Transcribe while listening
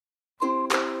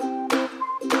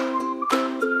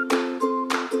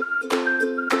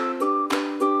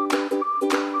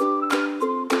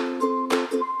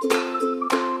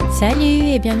Salut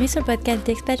et bienvenue sur le podcast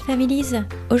d'Expat Families.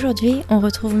 Aujourd'hui, on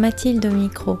retrouve Mathilde au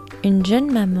micro, une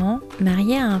jeune maman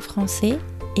mariée à un Français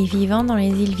et vivant dans les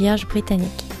îles Vierges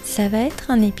britanniques. Ça va être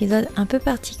un épisode un peu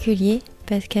particulier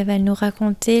parce qu'elle va nous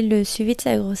raconter le suivi de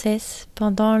sa grossesse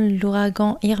pendant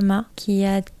l'ouragan Irma qui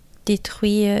a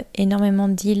détruit énormément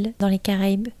d'îles dans les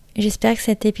Caraïbes. J'espère que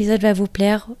cet épisode va vous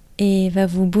plaire et va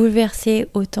vous bouleverser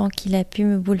autant qu'il a pu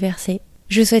me bouleverser.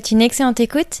 Je vous souhaite une excellente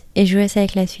écoute et je vous laisse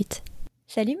avec la suite.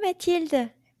 Salut Mathilde.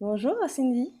 Bonjour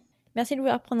Cindy. Merci de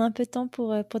vouloir prendre un peu de temps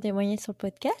pour témoigner sur le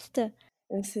podcast.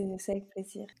 C'est avec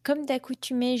plaisir. Comme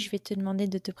d'accoutumé, je vais te demander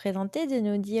de te présenter, de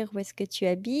nous dire où est-ce que tu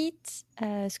habites,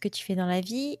 ce que tu fais dans la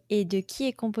vie et de qui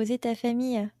est composée ta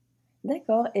famille.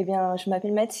 D'accord, eh bien je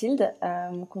m'appelle Mathilde,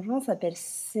 mon conjoint s'appelle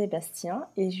Sébastien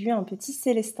et j'ai eu un petit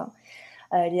Célestin.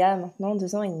 Il y a maintenant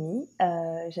 2 ans et demi,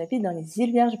 j'habite dans les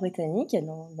îles Vierges britanniques,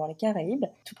 dans les Caraïbes,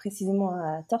 tout précisément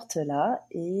à Tortola.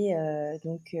 Et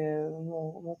mon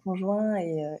conjoint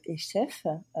est chef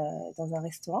dans un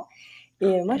restaurant.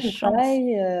 Et moi, je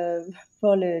travaille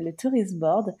pour le Tourist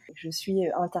Board. Je suis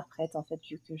interprète, en fait,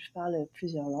 vu que je parle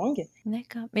plusieurs langues.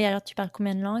 D'accord. Mais alors, tu parles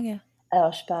combien de langues ?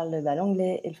 Alors, je parle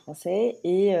l'anglais et le français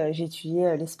et j'ai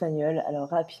étudié l'espagnol. Alors,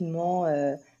 rapidement...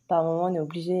 par moment, on est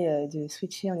obligé de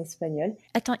switcher en espagnol.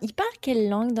 Attends, ils parlent quelle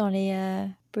langue dans les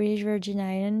British Virgin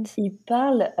Islands ? Ils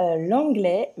parlent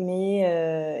l'anglais,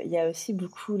 mais il y a aussi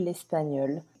beaucoup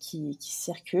l'espagnol qui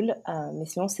circule, mais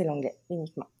sinon c'est l'anglais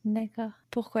uniquement. D'accord.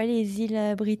 Pourquoi les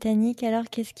îles britanniques alors ?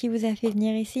 Qu'est-ce qui vous a fait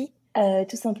venir ici ?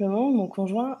 Tout simplement, mon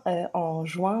conjoint, en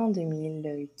juin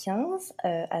 2015,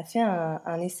 a fait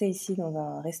un essai ici dans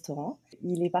un restaurant.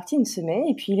 Il est parti une semaine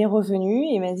et puis il est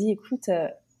revenu et m'a dit « Écoute,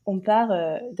 on part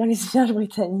dans les îles Vierges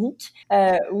britanniques. »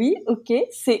 Oui, ok,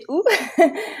 c'est où ?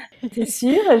 C'est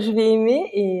sûr, je vais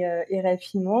aimer. Et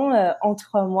rapidement, en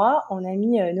 3 mois, on a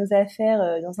mis nos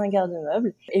affaires dans un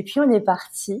garde-meuble. Et puis, on est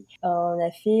parti. On a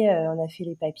fait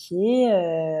les papiers,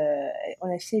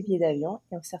 on a acheté les billets d'avion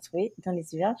et on s'est retrouvés dans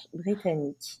les îles Vierges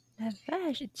britanniques. La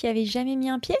vache, tu avais jamais mis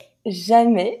un pied ?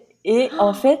 Jamais. Et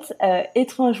en fait,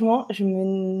 étrangement, je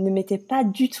ne m'étais pas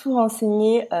du tout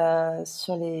renseignée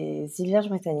sur les îles Vierges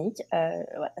britanniques.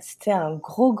 Voilà, c'était un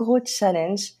gros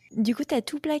challenge. Du coup, t'as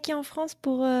tout plaqué en France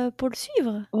pour le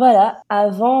suivre ? Voilà,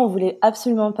 avant, on voulait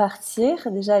absolument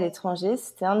partir, déjà à l'étranger,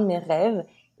 c'était un de mes rêves.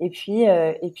 Et puis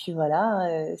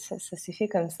voilà, ça s'est fait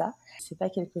comme ça. C'est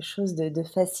pas quelque chose de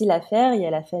facile à faire. Il y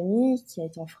a la famille qui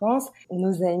est en France,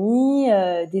 nos amis,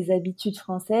 des habitudes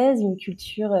françaises, une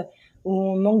culture où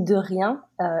on manque de rien.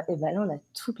 Et ben là, on a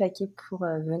tout plaqué pour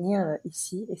venir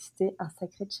ici et c'était un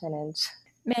sacré challenge.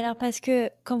 Mais alors, parce que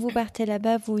quand vous partez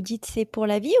là-bas, vous dites c'est pour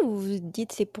la vie ou vous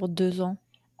dites c'est pour 2 ans ?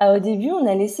 Au début, on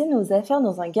a laissé nos affaires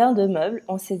dans un garde-meuble.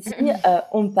 On s'est dit,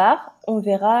 on part, on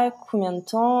verra combien de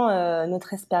temps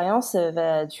notre expérience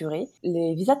va durer.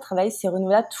 Les visas de travail, c'est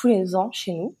renouvelable tous les ans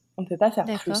chez nous. On ne peut pas faire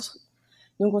plus.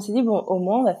 Donc, on s'est dit, bon, au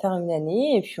moins, on va faire une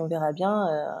année et puis on verra bien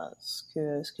ce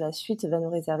que la suite va nous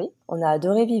réserver. On a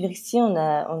adoré vivre ici. On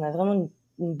a vraiment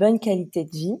une bonne qualité de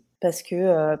vie parce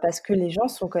que les gens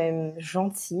sont quand même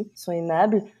gentils, sont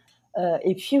aimables.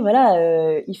 Et puis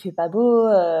voilà, il fait pas beau,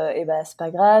 et ben c'est pas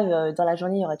grave. Dans la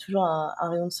journée, il y aura toujours un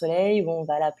rayon de soleil où on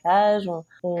va à la plage,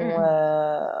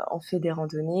 on fait des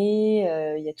randonnées.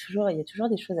 Il y a toujours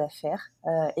des choses à faire.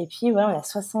 Et puis voilà, on a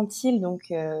 60 îles,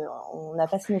 donc on a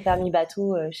passé nos permis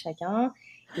bateau chacun.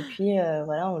 Et puis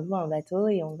voilà, on loue un bateau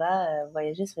et on va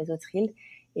voyager sur les autres îles.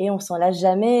 Et on s'en lasse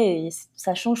jamais. Et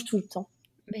ça change tout le temps.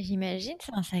 Bah, j'imagine,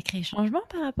 c'est un sacré changement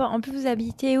par rapport. En plus, vous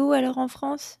habitez où alors en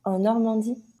France ? En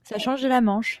Normandie. Ça change de la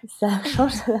Manche. Ça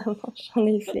change de la Manche, en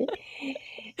effet.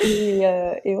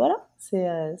 Et voilà, c'est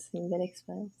une belle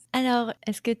expérience. Alors,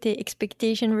 est-ce que tes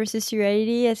expectations versus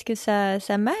reality, est-ce que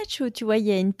ça match ou tu vois, il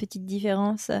y a une petite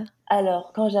différence ?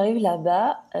 Alors, quand j'arrive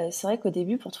là-bas, c'est vrai qu'au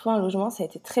début, pour trouver un logement, ça a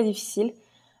été très difficile.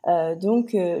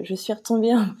 Donc, je suis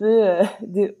retombée un peu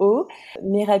de haut.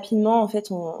 Mais rapidement, en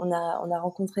fait, on a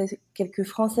rencontré quelques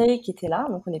Français qui étaient là.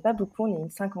 Donc, on n'est pas beaucoup, on est une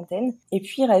 50aine. Et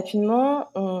puis, rapidement,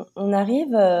 on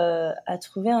arrive à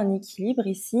trouver un équilibre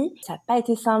ici. Ça n'a pas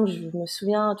été simple. Je me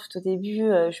souviens, tout au début,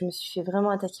 je me suis fait vraiment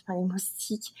attaquer par les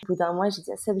moustiques. Au bout d'un mois, j'ai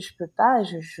dit à Seb, je peux pas,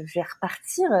 je vais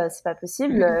repartir, c'est pas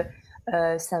possible.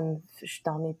 Je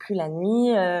dormais plus la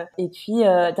nuit. Et puis,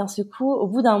 d'un seul coup, au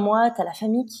bout d'un mois, t'as la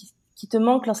famille qui te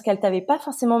manque lorsqu'elle t'avait pas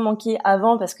forcément manqué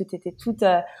avant parce que t'étais toute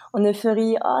en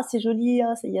euphorie. Oh, c'est joli,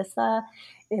 oh, il y a ça.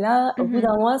 Et là, au bout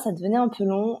d'un mois, ça devenait un peu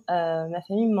long. Ma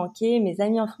famille me manquait, mes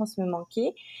amis en France me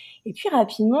manquaient. Et puis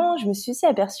rapidement, je me suis aussi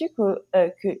aperçue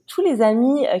que tous les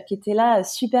amis qui étaient là,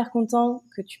 super contents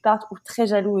que tu partes ou très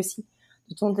jaloux aussi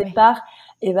de ton départ,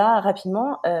 et bah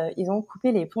rapidement, ils ont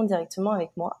coupé les ponts directement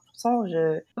avec moi. pourtant,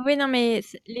 Oui, non, mais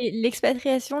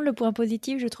l'expatriation, le point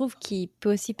positif, je trouve, qui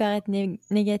peut aussi paraître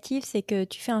négatif, c'est que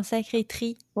tu fais un sacré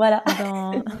tri voilà.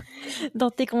 dans, dans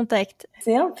tes contacts.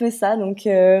 C'est un peu ça, donc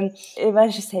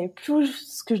je savais plus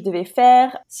ce que je devais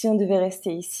faire, si on devait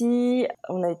rester ici.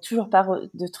 On n'avait toujours pas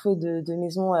de trouver de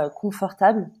maison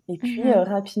confortable. Et puis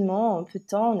rapidement, en peu de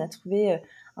temps, on a trouvé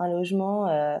un logement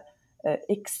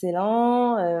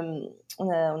excellent. On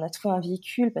a trouvé un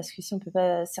véhicule parce que si on peut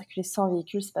pas circuler sans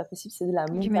véhicule, c'est pas possible, c'est de la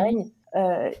montagne.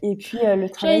 Et puis le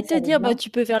travail, J'allais te ça allait dire, bien. tu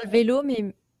peux faire le vélo,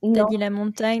 mais t'as Non. dit la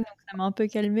montagne, donc ça m'a un peu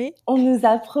calmée. On nous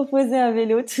a proposé un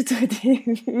vélo tout au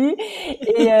début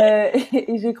et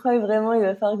je crois vraiment il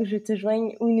va falloir que je te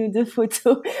joigne une ou deux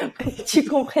photos pour que tu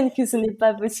comprennes que ce n'est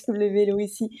pas possible le vélo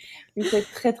ici. Il faut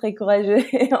être très très courageux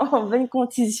et en bonne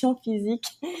condition physique.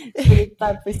 Ce n'est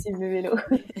pas possible le vélo.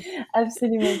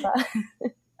 Absolument pas.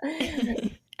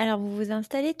 Alors, vous vous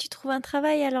installez, tu trouves un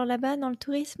travail alors là-bas dans le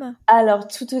tourisme? Alors,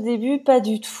 tout au début, pas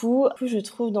du tout. Du coup, je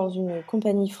trouve dans une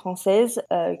compagnie française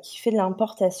qui fait de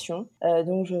l'importation.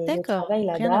 Donc, je travaille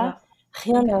Rien à là-bas. voir.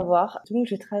 Rien Ok. à voir. Donc,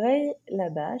 je travaille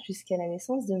là-bas jusqu'à la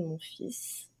naissance de mon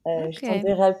fils. Je Ok. t'en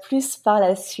dirai plus par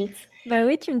la suite. Bah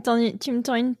oui, tu me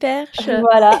tends une perche.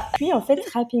 Voilà. Puis, en fait,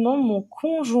 rapidement, mon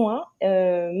conjoint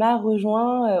m'a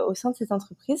rejoint au sein de cette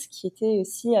entreprise qui était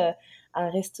aussi un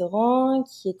restaurant,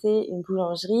 qui était une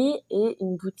boulangerie et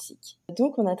une boutique.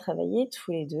 Donc, on a travaillé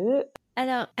tous les deux.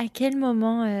 Alors, à quel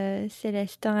moment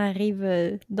Célestin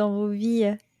arrive dans vos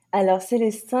vies? Alors,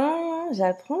 Célestin,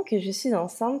 j'apprends que je suis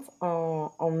enceinte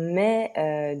en mai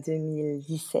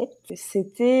 2017.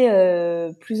 C'était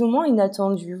plus ou moins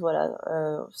inattendu, voilà.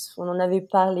 On en avait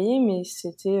parlé, mais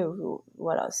c'était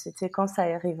c'était quand ça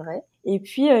arriverait. Et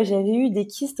puis j'avais eu des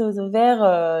kystes aux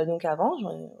ovaires donc avant,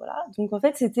 voilà. Donc en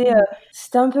fait c'était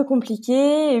un peu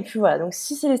compliqué. Et puis voilà. Donc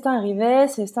si Célestin arrivait,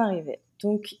 Célestin arrivait.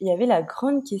 Donc il y avait la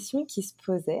grande question qui se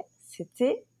posait,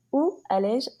 c'était où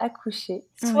allais-je accoucher?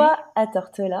 Soit à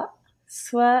Tortola,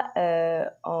 soit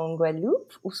en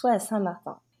Guadeloupe, ou soit à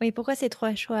Saint-Martin. Oui, pourquoi ces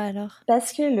trois choix alors?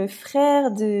 Parce que le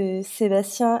frère de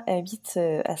Sébastien habite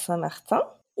à Saint-Martin.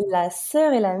 La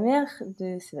sœur et la mère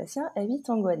de Sébastien habitent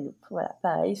en Guadeloupe. Voilà,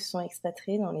 pareil, ils se sont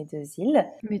expatriés dans les deux îles.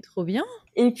 Mais trop bien.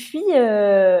 Et puis,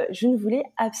 je ne voulais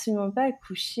absolument pas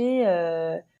accoucher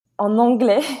en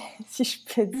anglais, si je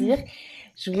peux dire.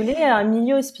 Je voulais un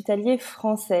milieu hospitalier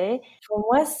français. Pour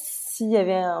moi, s'il y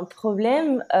avait un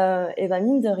problème,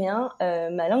 mine de rien,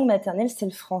 ma langue maternelle, c'est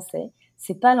le français.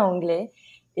 C'est pas l'anglais.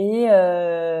 Et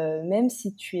même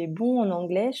si tu es bon en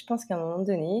anglais, je pense qu'à un moment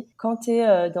donné, quand tu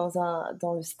es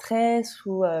dans le stress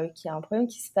ou qu'il y a un problème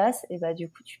qui se passe, du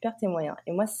coup, tu perds tes moyens.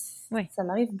 Et moi, ça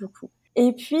m'arrive beaucoup.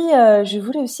 Et puis, je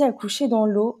voulais aussi accoucher dans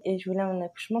l'eau et je voulais un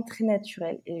accouchement très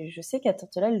naturel. Et je sais qu'à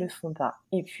Tortola, ils le font pas.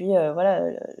 Et puis,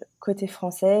 côté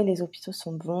français, les hôpitaux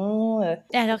sont bons.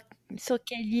 Et alors, sur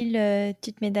quelle île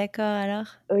tu te mets d'accord alors?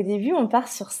 Au début, on part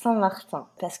sur Saint-Martin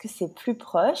parce que c'est plus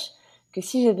proche que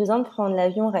si j'ai besoin de prendre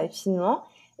l'avion rapidement.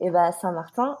 Et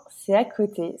Saint-Martin, c'est à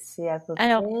côté. C'est à peu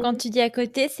Alors, près... quand tu dis à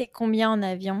côté, c'est combien en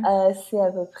avion? C'est à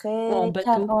peu près Ou en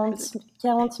bateau,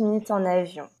 40 minutes en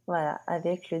avion. Voilà,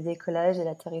 avec le décollage et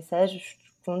l'atterrissage,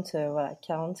 je compte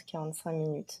 40-45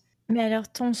 minutes. Mais alors,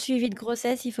 ton suivi de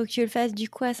grossesse, il faut que tu le fasses du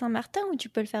coup à Saint-Martin ou tu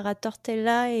peux le faire à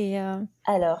Tortella et...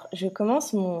 Alors, je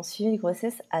commence mon suivi de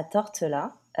grossesse à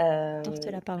Tortella.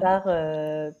 Tortella,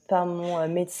 pardon. Par mon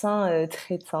médecin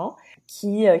traitant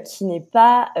qui n'est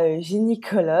pas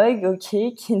gynécologue,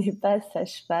 ok, qui n'est pas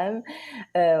sage-femme.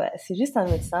 C'est juste un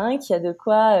médecin qui a de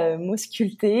quoi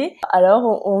m'ausculter.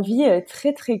 Alors on vit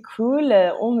très très cool,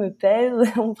 on me pèse,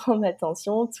 on prend ma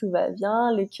tension, tout va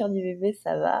bien, le cœur du bébé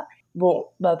ça va. Bon,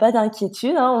 pas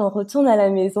d'inquiétude, hein, on retourne à la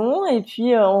maison et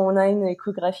puis on a une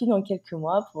échographie dans quelques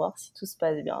mois pour voir si tout se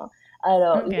passe bien.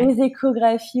 Alors, les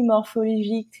échographies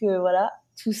morphologiques, voilà,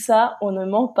 tout ça, on ne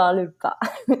m'en parle pas.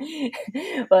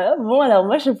 Voilà, bon, alors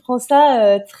moi, je prends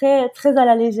ça très, très à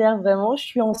la légère, vraiment. Je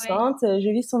suis enceinte, je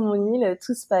vis sur mon île,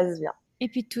 tout se passe bien. Et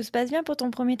puis, tout se passe bien pour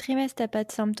ton premier trimestre, t'as pas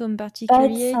de symptômes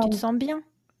particuliers, tu te sens bien?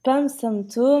 Pas de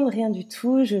symptômes, rien du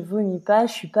tout, je vomis pas,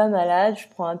 je suis pas malade, je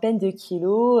prends à peine 2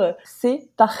 kilos, c'est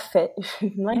parfait. Je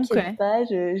m'inquiète pas,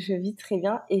 je vis très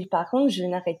bien. Et par contre, je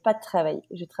n'arrête pas de travailler.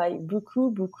 Je travaille beaucoup,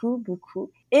 beaucoup,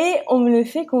 beaucoup. Et on me le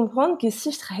fait comprendre que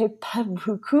si je travaille pas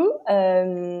beaucoup,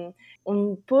 on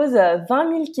me pose 20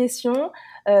 000 questions.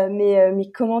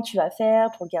 Mais comment tu vas faire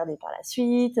pour garder par la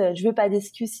suite? Je veux pas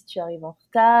d'excuses si tu arrives en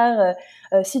retard.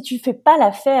 Si tu fais pas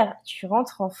l'affaire, tu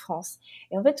rentres en France.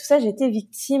 Et en fait, tout ça, j'étais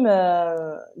victime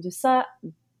de ça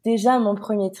déjà mon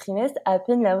premier trimestre, à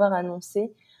peine l'avoir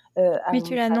annoncé. Mais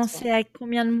tu l'as annoncé à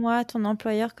combien de mois à ton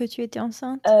employeur que tu étais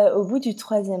enceinte? Au bout du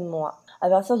 3e mois. à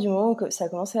partir du moment où ça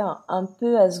commençait un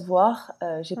peu à se voir,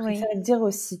 j'ai Oui. préféré le dire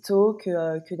aussitôt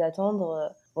que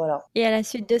d'attendre, voilà. Et à la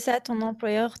suite de ça, ton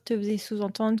employeur te faisait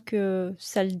sous-entendre que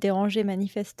ça le dérangeait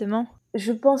manifestement?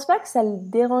 Je pense pas que ça le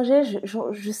dérangeait,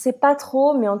 je sais pas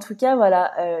trop, mais en tout cas,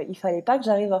 voilà, il fallait pas que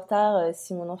j'arrive en retard,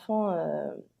 si mon enfant,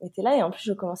 était là et en plus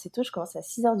je commençais tôt, je commençais à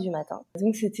 6 heures du matin.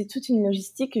 Donc c'était toute une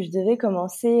logistique que je devais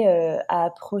commencer, à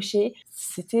approcher.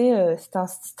 C'était un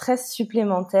stress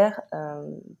supplémentaire,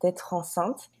 d'être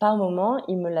enceinte. Par moments,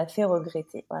 il me l'a fait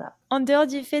regretter, voilà. En dehors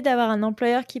du fait d'avoir un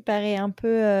employeur qui paraît un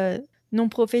peu, non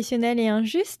professionnel et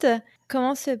injuste,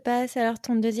 comment se passe alors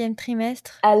ton 2e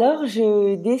trimestre? Alors,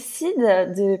 je décide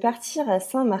de partir à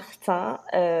Saint-Martin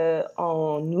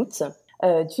en août.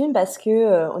 D'une parce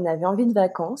que on avait envie de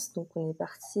vacances, donc on est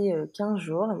parti 15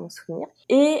 jours à mon souvenir.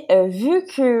 Et vu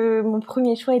que mon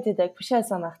premier choix était d'accoucher à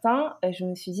Saint-Martin, je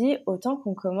me suis dit autant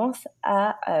qu'on commence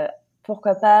à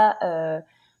pourquoi pas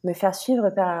me faire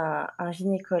suivre par un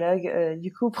gynécologue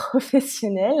du coup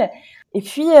professionnel. Et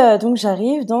puis donc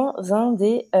j'arrive dans un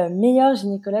des meilleurs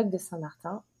gynécologues de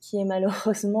Saint-Martin, qui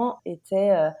malheureusement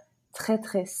était très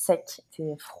très sec,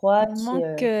 c'était froid,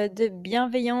 Manque de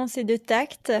bienveillance et de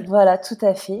tact. voilà, tout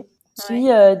à fait, Ouais.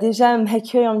 qui déjà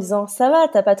m'accueille en me disant ça va,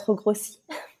 t'as pas trop grossi,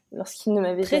 lorsqu'il ne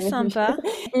m'avait Très jamais vu. sympa.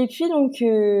 Et puis donc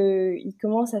il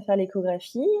commence à faire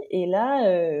l'échographie et là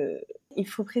il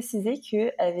faut préciser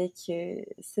que avec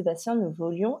Sébastien nous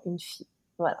voulions une fille.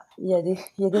 Voilà, il y a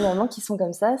des mamans qui sont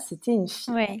comme ça, c'était une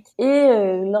fille. Ouais. Et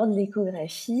lors de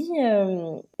l'échographie,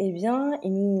 eh bien,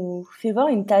 il nous fait voir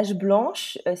une tache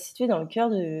blanche située dans le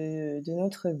cœur de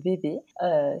notre bébé.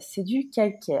 C'est du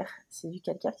calcaire qui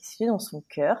est situé dans son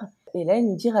cœur. Et là, il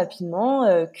nous dit rapidement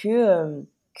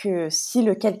que si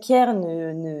le calcaire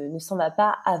ne s'en va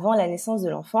pas avant la naissance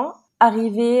de l'enfant,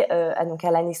 arrivé donc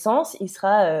à la naissance, il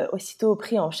sera aussitôt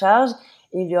pris en charge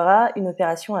et il y aura une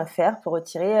opération à faire pour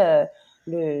retirer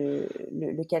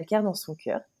le calcaire dans son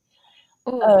cœur.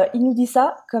 Oh. Il nous dit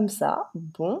ça comme ça,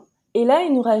 bon. Et là,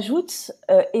 il nous rajoute,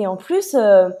 et en plus,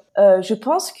 je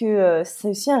pense que c'est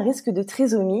aussi un risque de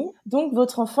trisomie, donc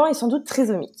votre enfant est sans doute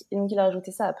trisomique. Et donc il a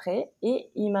rajouté ça après, et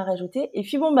il m'a rajouté, et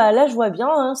puis bon bah là je vois bien,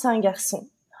 hein, c'est un garçon.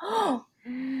 Oh,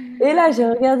 et là j'ai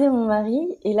regardé mon mari,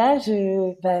 et là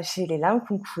j'ai les larmes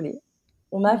qui ont coulé.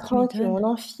 On Bah, tu m'apprend que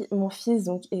m'étonnes. mon fils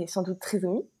donc est sans doute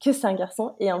trisomique, que c'est un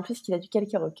garçon, et en plus qu'il a du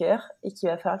calcaire au cœur, et qu'il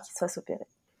va falloir qu'il soit opéré.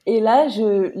 Et là,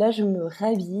 je me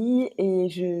rhabille et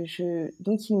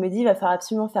donc il me dit, il va falloir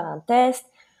absolument faire un test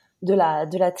de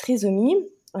la trisomie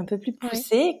un peu plus Ouais.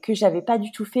 poussé que j'avais pas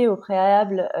du tout fait au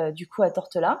préalable, du coup, à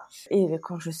Tortola. Et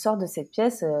quand je sors de cette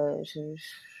pièce, je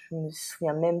me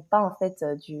souviens même pas, en fait,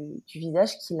 du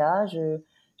visage qu'il a.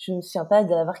 Je me souviens pas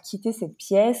d'avoir quitté cette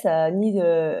pièce, ni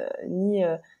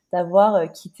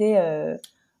d'avoir quitté,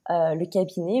 le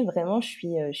cabinet. Vraiment, je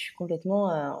suis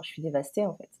complètement, je suis dévastée,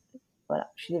 en fait. Voilà,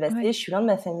 je suis dévastée, Ouais. je suis loin de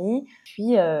ma famille.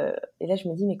 Puis et là je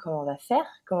me dis mais comment on va faire?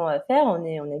 Comment on va faire?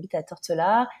 On habite à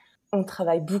Tortola, on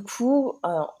travaille beaucoup,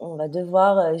 on va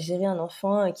devoir gérer un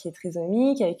enfant qui est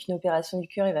trisomique avec une opération du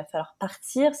cœur, il va falloir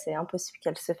partir, c'est impossible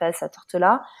qu'elle se fasse à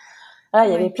Tortola. Voilà,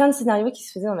 il y avait Ouais. plein de scénarios qui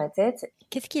se faisaient dans ma tête.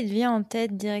 Qu'est-ce qui te vient en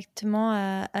tête directement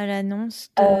à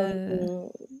l'annonce Euh,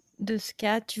 de ce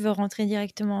cas? Tu veux rentrer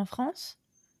directement en France?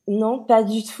 non, pas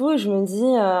du tout. Je me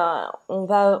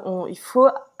dis il faut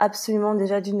absolument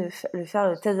déjà le faire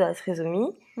le test de la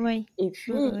trisomie. Oui. Et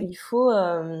puis, Ouais,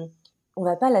 ouais. on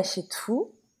va pas lâcher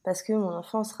tout parce que mon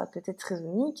enfant sera peut-être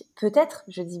trisomique. Peut-être,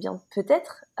 je dis bien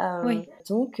peut-être. Oui.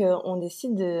 Donc, on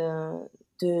décide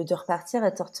de repartir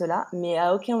à Tortola. Mais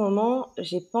à aucun moment,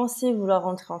 j'ai pensé vouloir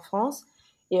rentrer en France.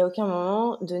 Et à aucun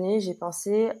moment donné, j'ai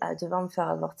pensé à devoir me faire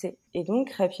avorter. Et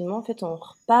donc, rapidement, en fait, on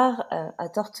repart à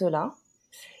Tortola.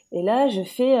 Et là, je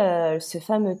fais ce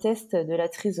fameux test de la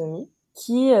trisomie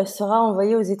qui sera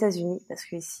envoyé aux États-Unis parce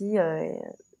qu'ici,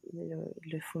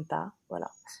 ils le font pas, voilà.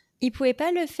 Ils pouvaient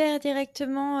pas le faire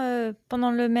directement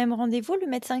pendant le même rendez-vous, le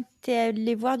médecin que tu es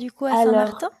allé voir du coup à Alors,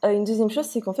 Saint-Martin? une deuxième chose,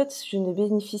 c'est qu'en fait, je ne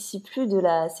bénéficie plus de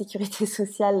la sécurité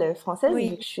sociale française vu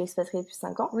Oui. que je suis expatriée depuis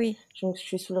 5 ans. Oui. Donc, je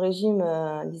suis sous le régime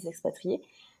des expatriés.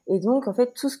 Et donc, en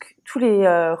fait, tous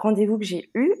les rendez-vous que j'ai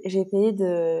eus, j'ai payé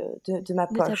de ma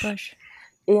De ta poche. poche.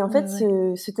 Et en Ouais, fait,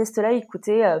 ouais. ce test-là, il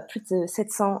coûtait plus de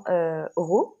 700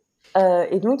 euros.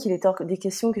 Et donc, il est hors des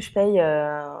questions que je paye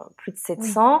plus de Oui.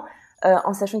 700,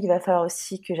 en sachant qu'il va falloir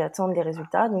aussi que j'attende les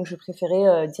résultats. Donc, je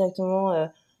préférais directement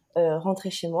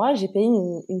rentrer chez moi. J'ai payé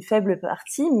une faible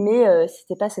partie, mais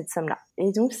c'était pas cette somme-là.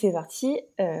 Et donc, c'est parti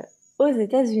aux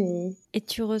États-Unis. Et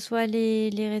tu reçois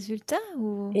les résultats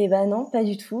ou? Et ben non, pas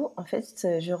du tout. En fait,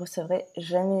 je recevrai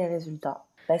jamais les résultats.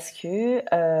 Parce que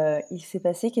il s'est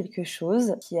passé quelque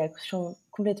chose qui a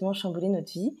complètement chamboulé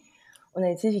notre vie. On a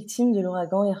été victime de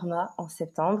l'ouragan Irma en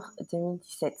septembre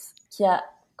 2017, qui a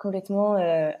complètement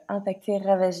impacté,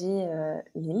 ravagé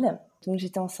l'île. Donc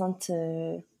j'étais enceinte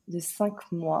de 5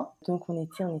 mois, donc on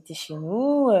était chez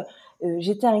nous.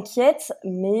 J'étais inquiète,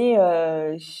 mais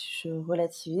je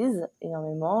relativise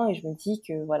énormément et je me dis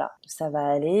que voilà, ça va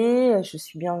aller, je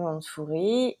suis bien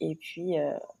entourée et puis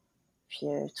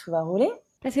tout va rouler.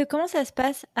 Parce que comment ça se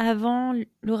passe avant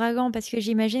l'ouragan? Parce que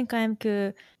j'imagine quand même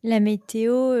que la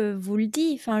météo vous le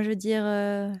dit. Enfin, je veux dire,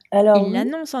 Alors il oui,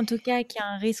 l'annonce en tout cas qu'il y a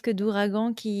un risque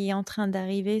d'ouragan qui est en train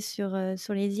d'arriver sur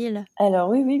les îles. Alors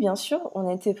oui, bien sûr, on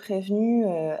a été prévenus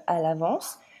à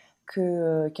l'avance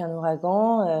qu'un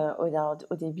ouragan,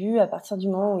 au début, à partir du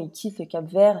moment où il quitte le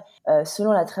Cap-Vert,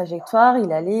 selon la trajectoire,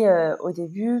 il allait au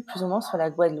début plus ou moins sur la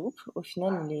Guadeloupe. Au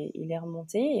final, il est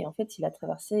remonté et en fait, il a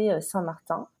traversé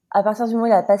Saint-Martin. À partir du moment où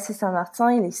il a passé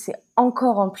Saint-Martin, il s'est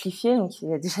encore amplifié, donc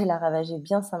il a ravagé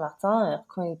bien Saint-Martin. Alors,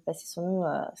 quand il est passé sur nous,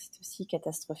 c'est aussi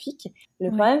catastrophique.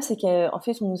 Le problème, c'est qu'en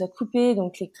fait, on nous a coupé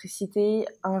donc l'électricité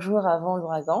un jour avant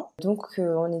l'ouragan. Donc,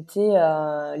 on était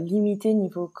limité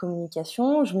niveau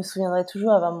communication. Je me souviendrai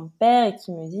toujours avoir mon père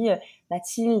qui me dit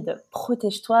Mathilde,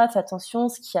 protège-toi, fais attention,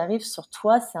 ce qui arrive sur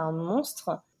toi, c'est un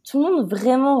monstre. Tout le monde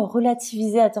vraiment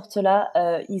relativisait à tort là.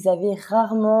 Ils avaient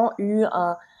rarement eu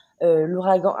un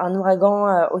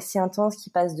ouragan aussi intense qui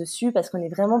passe dessus parce qu'on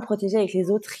est vraiment protégé avec les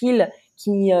autres îles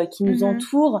qui nous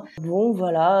entourent. Bon,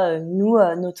 voilà, nous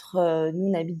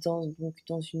on habite dans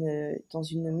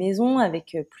une maison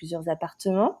avec plusieurs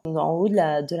appartements en haut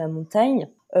de la montagne.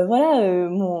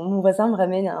 Mon voisin me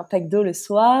ramène un pack d'eau le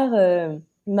soir.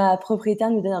 Ma propriétaire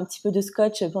nous donne un petit peu de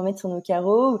scotch pour mettre sur nos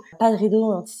carreaux. Pas de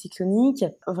rideau anticyclonique.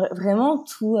 Vraiment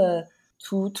tout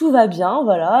va bien,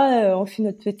 voilà, on fait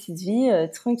notre petite vie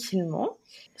tranquillement.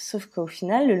 Sauf qu'au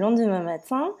final, le lendemain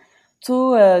matin,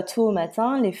 tôt au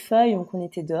matin, les feuilles, donc on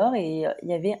était dehors et il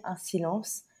y avait un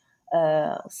silence.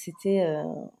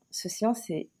 Ce silence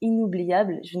est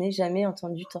inoubliable. Je n'ai jamais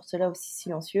entendu Tortola aussi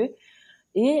silencieux.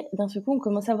 Et d'un seul coup, on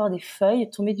commençait à voir des feuilles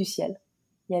tomber du ciel.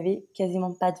 Il y avait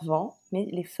quasiment pas de vent, mais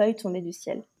les feuilles tombaient du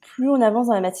ciel. Plus on avance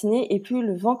dans la matinée et plus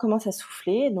le vent commence à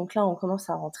souffler. Donc là, on commence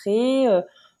à rentrer.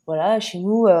 Voilà, chez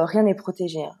nous, rien n'est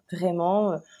protégé. Hein.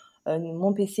 Vraiment,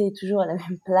 mon PC est toujours à la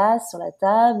même place, sur la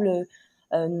table.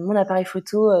 Mon appareil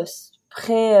photo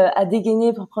prêt à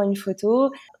dégainer pour prendre une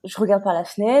photo. Je regarde par la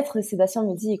fenêtre. Sébastien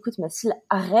me dit, écoute Mathilde,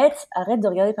 arrête de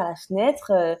regarder par la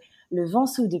fenêtre. Le vent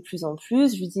souffle de plus en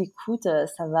plus. Je lui dis, écoute,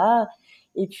 ça va.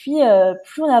 Et puis,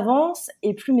 plus on avance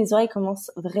et plus mes oreilles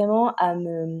commencent vraiment à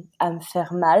me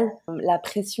faire mal. La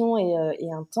pression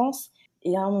est intense.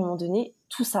 Et à un moment donné,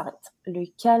 tout s'arrête. Le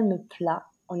calme plat.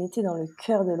 On était dans le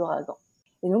cœur de l'ouragan.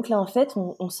 Et donc là, en fait,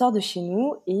 on sort de chez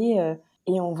nous et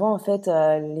on voit en fait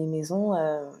les maisons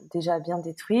déjà bien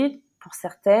détruites pour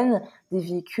certaines, des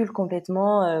véhicules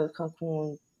complètement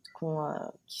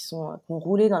qui ont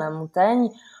roulé dans la montagne.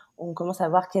 On commence à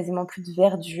voir quasiment plus de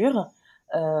verdure.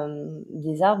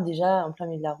 Des arbres déjà en plein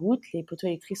milieu de la route, les poteaux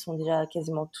électriques sont déjà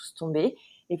quasiment tous tombés.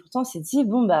 Et pourtant, on s'est dit,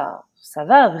 bon, bah, ça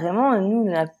va, vraiment, nous,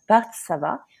 l'appart, ça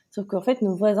va. Sauf qu'en fait,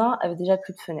 nos voisins avaient déjà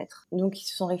plus de fenêtres. Donc, ils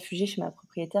se sont réfugiés chez ma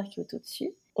propriétaire qui est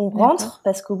au-dessus. On rentre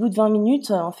parce qu'au bout de 20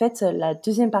 minutes, en fait, la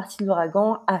deuxième partie de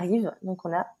l'ouragan arrive. Donc, on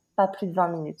n'a pas plus de 20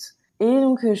 minutes. Et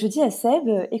donc, je dis à Seb,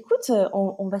 écoute,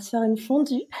 on va se faire une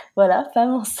fondue. Voilà,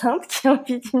 femme enceinte qui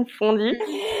invite une fondue.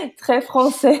 Très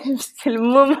français, c'est le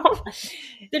moment.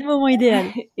 C'est le moment idéal.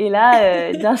 Et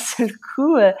là, d'un seul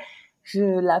coup,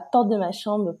 la porte de ma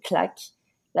chambre claque.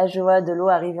 Là, je vois de l'eau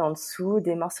arriver en dessous,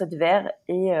 des morceaux de verre.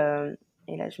 Et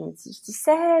là, je dis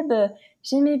Seb,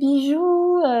 j'ai mes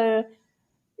bijoux.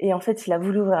 Et en fait, il a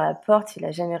voulu ouvrir la porte, il a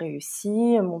jamais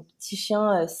réussi. Mon petit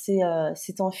chien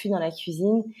s'est enfui dans la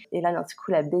cuisine. Et là, d'un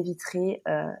coup, la baie vitrée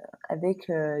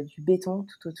avec du béton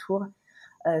tout autour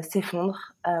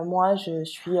s'effondre. Moi, je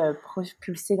suis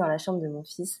propulsée dans la chambre de mon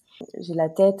fils. J'ai la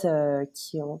tête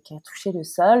qui a touché le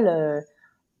sol.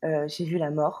 J'ai vu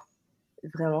la mort.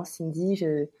 Vraiment, Cindy,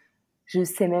 je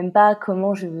sais même pas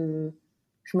comment je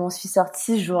m'en suis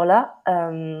sortie ce jour-là.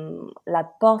 La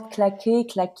porte claquait,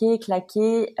 qui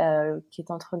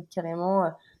est en train de carrément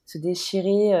se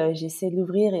déchirer. J'ai essayé de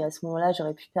l'ouvrir et à ce moment-là,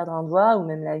 j'aurais pu perdre un doigt ou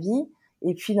même la vie.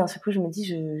 Et puis d'un seul coup, je me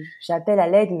dis, j'appelle à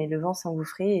l'aide, mais le vent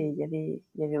s'engouffrait et il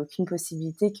y avait aucune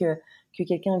possibilité que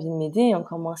quelqu'un vienne m'aider, et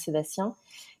encore moins Sébastien.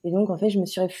 Et donc en fait, je me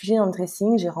suis réfugiée dans le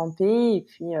dressing, j'ai rampé et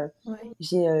puis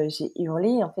j'ai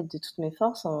hurlé en fait de toutes mes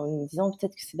forces en me disant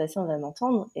peut-être que Sébastien va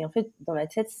m'entendre. Et en fait, dans ma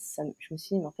tête, je me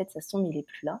suis dit mais en fait, ça se tombe, il est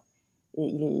plus là et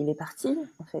il est parti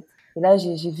en fait. Et là,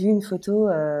 j'ai vu une photo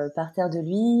par terre de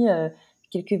lui.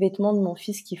 Quelques vêtements de mon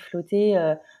fils qui flottaient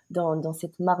dans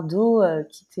cette mare d'eau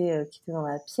qui était dans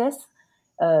la pièce.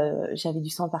 J'avais du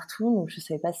sang partout, donc je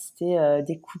savais pas si c'était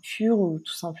des coupures ou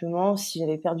tout simplement si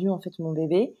j'avais perdu en fait mon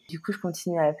bébé. Du coup, je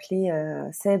continuais à appeler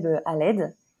Seb à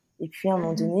l'aide. Et puis à un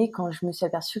moment donné, quand je me suis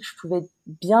aperçue que je pouvais être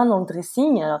bien dans le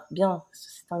dressing, alors bien,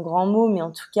 c'est un grand mot, mais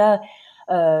en tout cas,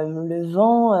 le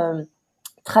vent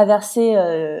traversait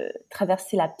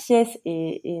la pièce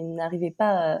et n'arrivait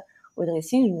pas au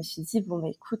dressing, je me suis dit bon bah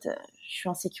écoute, je suis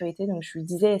en sécurité, donc je lui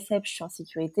disais Seb, je suis en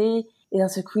sécurité. Et d'un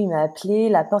seul coup, il m'a appelé,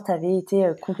 la porte avait été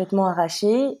complètement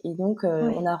arrachée et donc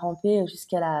on a rampé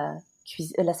jusqu'à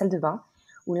la salle de bain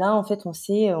où là en fait on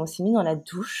s'est mis dans la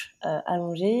douche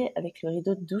allongé avec le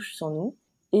rideau de douche sur nous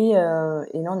et là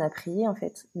on a prié en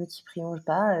fait, nous qui prions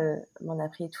pas, on a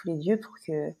prié tous les dieux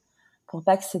pour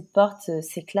pas que cette porte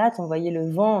s'éclate. On voyait le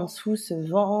vent en dessous, ce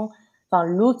vent, enfin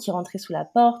l'eau qui rentrait sous la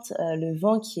porte, le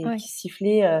vent qui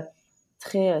sifflait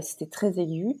c'était très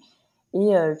aigu.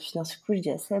 Et puis d'un seul coup, je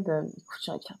dis à Seb, écoute,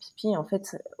 j'ai envie de faire pipi. Et en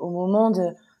fait, au moment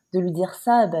de lui dire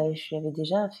ça, bah, je lui avais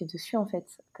déjà fait dessus en fait,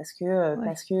 parce que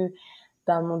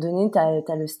bah, à un moment donné,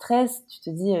 t'as le stress, tu te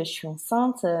dis, je suis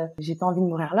enceinte, j'ai pas envie de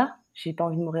mourir là, j'ai pas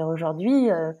envie de mourir aujourd'hui,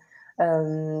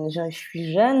 je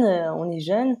suis jeune, on est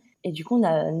jeune. Et du coup, on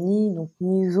n'a ni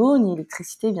eau, ni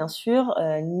électricité, bien sûr,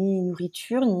 ni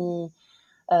nourriture, ni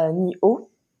eau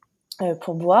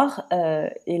pour boire.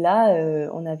 Et là,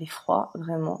 on avait froid,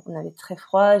 vraiment. On avait très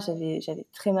froid. J'avais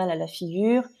très mal à la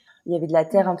figure. Il y avait de la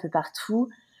terre un peu partout.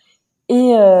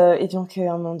 Et donc,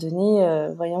 à un moment donné,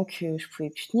 voyant que je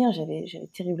pouvais plus tenir, j'avais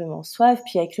terriblement soif.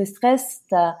 Puis avec le stress,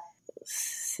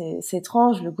 c'est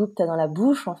étrange, le goût que t'as dans la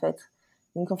bouche, en fait.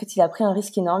 Donc en fait, il a pris un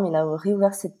risque énorme. Il a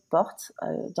réouvert cette porte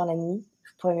dans la nuit.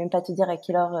 Je pourrais même pas te dire à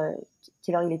quelle heure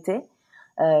il était.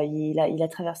 Il a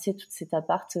traversé tout cet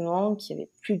appartement qui avait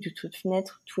plus du tout de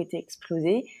fenêtre, tout était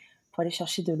explosé pour aller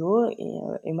chercher de l'eau.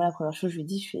 Et moi, la première chose, je lui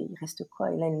dis, il reste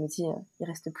quoi? Et là, il me dit, il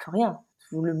reste plus rien.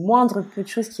 Le moindre peu de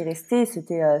choses qui restait,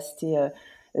 c'était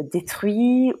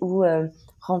détruit ou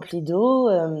rempli d'eau.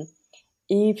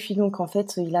 Et puis donc en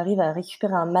fait, il arrive à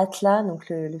récupérer un matelas, donc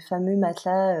le fameux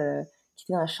matelas qui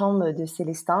était dans la chambre de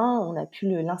Célestin. On a pu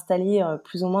l'installer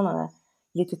plus ou moins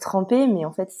il était trempé, mais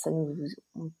en fait,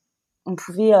 on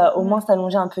pouvait au moins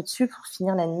s'allonger un peu dessus pour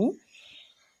finir la nuit.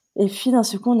 Et puis d'un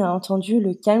seul coup, on a entendu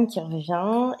le calme qui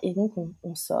revient, et donc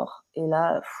on sort. Et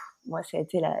là, moi, ça a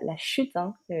été la chute.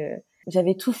 Hein.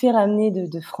 J'avais tout fait ramener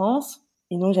de France,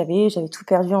 et donc j'avais tout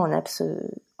perdu en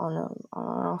un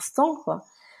instant, quoi.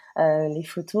 Les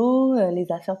photos,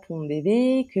 les affaires pour mon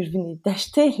bébé que je venais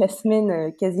d'acheter la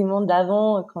semaine quasiment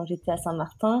d'avant quand j'étais à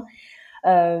Saint-Martin.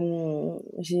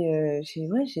 J'ai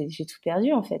tout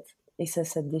perdu en fait. Et ça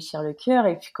te déchire le cœur.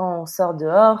 Et puis quand on sort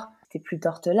dehors, c'était plus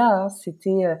torte là. Hein.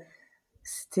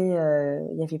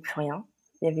 Il y avait plus rien.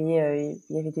 Il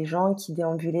y avait des gens qui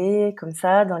déambulaient comme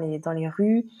ça dans les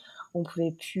rues. On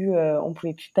pouvait plus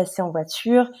passer en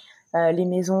voiture. Des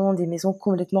maisons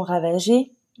complètement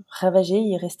ravagées.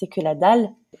 Il restait que la dalle.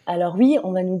 Alors oui,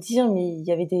 on va nous dire, mais il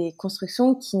y avait des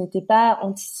constructions qui n'étaient pas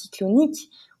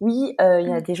anticycloniques. Oui, il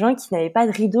y a des gens qui n'avaient pas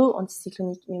de rideaux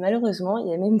anticycloniques. Mais malheureusement, il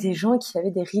y a même des gens qui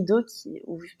avaient des rideaux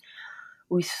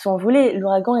où ils se sont envolés.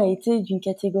 L'ouragan a été d'une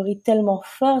catégorie tellement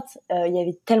forte, il y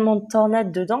avait tellement de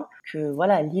tornades dedans que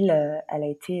voilà, l'île, elle a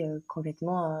été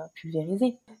complètement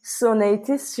pulvérisée. On a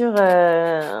été sur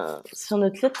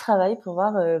notre lieu de travail pour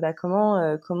voir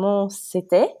comment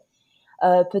c'était.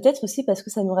 Peut-être aussi parce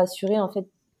que ça nous rassurait en fait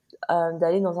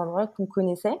d'aller dans un endroit qu'on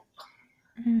connaissait.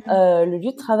 Le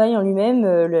lieu de travail en lui-même,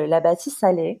 la bâtisse ça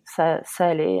allait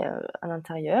à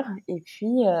l'intérieur. Et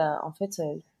puis en fait,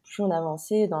 plus on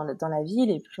avançait dans la ville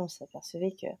et plus on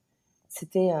s'apercevait que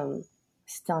c'était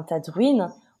un tas de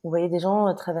ruines. On voyait des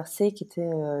gens traverser qui étaient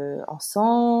en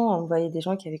sang. On voyait des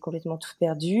gens qui avaient complètement tout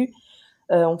perdu.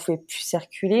 On pouvait plus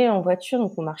circuler en voiture,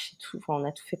 donc on marchait on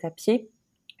a tout fait à pied.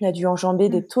 On a dû enjamber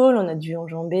des tôles, on a dû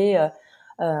enjamber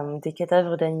des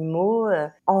cadavres d'animaux.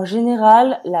 En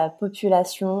général, la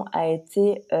population a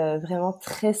été vraiment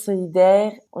très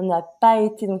solidaire. On n'a pas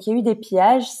été... Donc, il y a eu des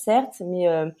pillages, certes, mais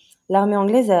l'armée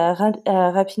anglaise est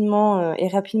rapidement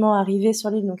arrivée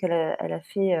sur l'île, donc elle a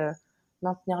fait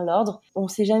maintenir l'ordre. On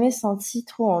s'est jamais senti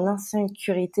trop en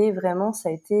insécurité, vraiment, ça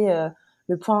a été...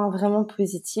 le point vraiment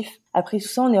positif. Après tout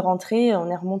ça, on est remonté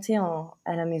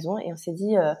à la maison et on s'est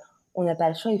dit, on n'a pas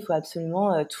le choix, il faut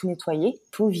absolument tout nettoyer.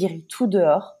 Il faut virer tout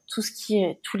dehors, tous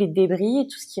les débris,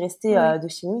 tout ce qui restait de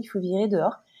chez nous, il faut virer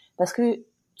dehors. Parce que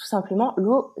tout simplement,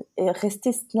 l'eau est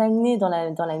restée stagnée dans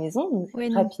la maison. Donc, Oui,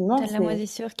 donc rapidement, t'as la c'est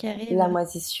moisissure qui arrive. la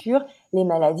moisissure, les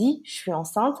maladies. Je suis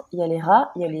enceinte, il y a les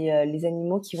rats, il y a les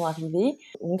animaux qui vont arriver.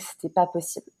 Donc, c'était pas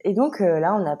possible. Et donc,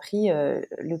 là, on a pris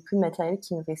le peu de matériel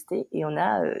qui nous restait et on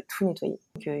a tout nettoyé.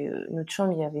 Donc, notre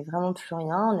chambre, il y avait vraiment plus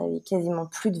rien. On avait quasiment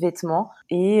plus de vêtements.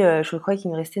 Et je crois qu'il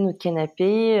nous restait notre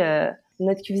canapé.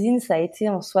 Notre cuisine, ça a été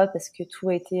en soi parce que tout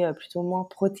a été plutôt ou moins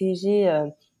protégé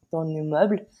dans nos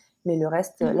meubles. Mais le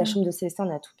reste, la chambre de Célestin,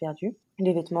 on a tout perdu.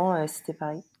 Les vêtements, c'était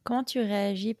pareil. Comment tu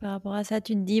réagis par rapport à ça?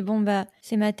 Tu te dis, bon, bah,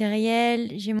 c'est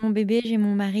matériel, j'ai mon bébé, j'ai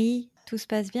mon mari, tout se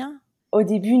passe bien? Au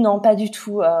début, non, pas du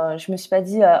tout. Je me suis pas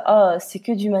dit, oh, c'est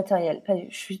que du matériel.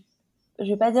 Je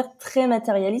vais pas dire très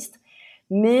matérialiste,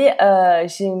 mais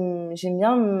j'aime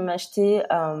bien m'acheter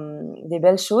des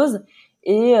belles choses.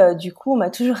 Et du coup, on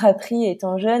m'a toujours appris,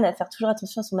 étant jeune, à faire toujours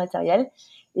attention à son matériel.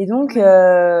 Et donc,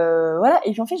 voilà.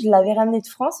 Et puis en fait, je l'avais ramené de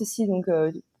France aussi. Donc, au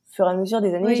fur et à mesure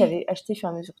des années, j'avais acheté au fur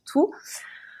et à mesure tout.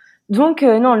 Donc,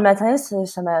 non, le matériel,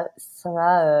 ça m'a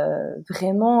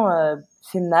vraiment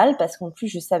fait mal parce qu'en plus,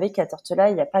 je savais qu'à Tortola,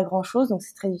 il n'y a pas grand-chose. Donc,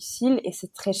 c'est très difficile et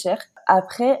c'est très cher.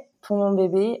 Après, pour mon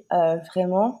bébé,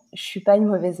 vraiment, je suis pas une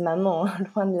mauvaise maman, hein,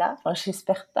 loin de là. Enfin,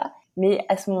 j'espère pas. Mais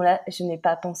à ce moment-là, je n'ai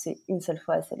pas pensé une seule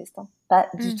fois à Célestin. Pas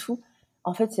du tout.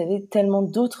 En fait, il y avait tellement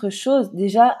d'autres choses.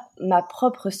 Déjà, ma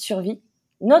propre survie,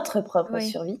 notre propre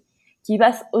survie, qui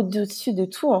passe au-dessus de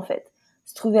tout, en fait.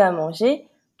 Se trouver à manger,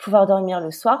 pouvoir dormir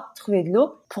le soir, trouver de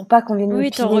l'eau, pour pas qu'on vienne nous piler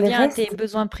le reste. Oui, t'en reviens à tes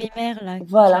besoins primaires, là,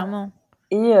 voilà. Clairement.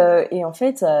 Et en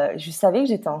fait, je savais que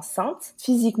j'étais enceinte.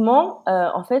 Physiquement,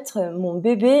 en fait, mon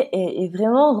bébé est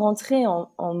vraiment rentré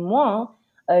en moi.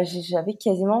 Hein. J'avais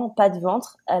quasiment pas de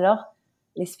ventre. Alors,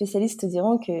 les spécialistes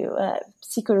diront que voilà,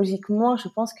 psychologiquement, je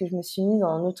pense que je me suis mise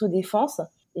en autodéfense.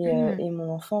 Et mon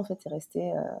enfant, en fait, est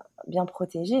resté bien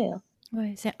protégé. Hein.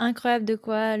 Ouais, c'est incroyable de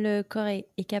quoi le corps est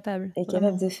capable. Est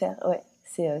capable de faire, ouais.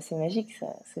 C'est magique, ça.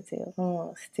 C'était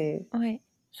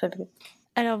fabuleux.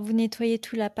 Alors, vous nettoyez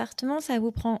tout l'appartement, ça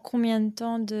vous prend combien de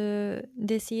temps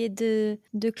d'essayer de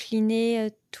cleaner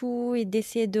tout et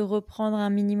d'essayer de reprendre un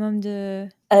minimum de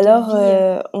Alors,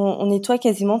 vie on nettoie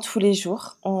quasiment tous les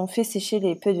jours. On fait sécher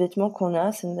les peu de vêtements qu'on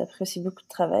a, ça nous a pris aussi beaucoup de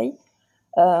travail.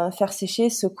 Faire sécher,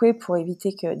 secouer pour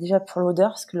éviter que, déjà pour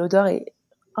l'odeur, parce que l'odeur est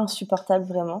insupportable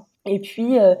vraiment. Et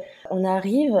puis, on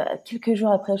arrive, quelques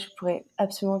jours après, je pourrais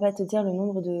absolument pas te dire le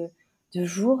nombre de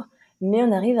jours, mais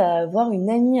on arrive à avoir une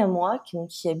amie à moi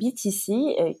qui habite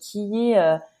ici, qui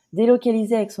est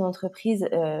délocalisée avec son entreprise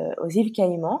aux îles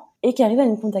Caïmans et qui arrive à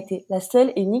nous contacter. La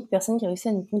seule et unique personne qui a réussi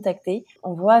à nous contacter.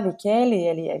 On voit avec elle et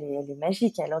elle est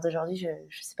magique. À l'heure d'aujourd'hui,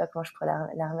 je sais pas comment je pourrais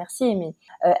la remercier, mais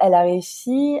elle a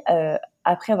réussi,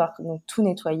 après avoir donc tout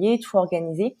nettoyé, tout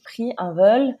organisé, pris un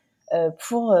vol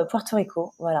pour Porto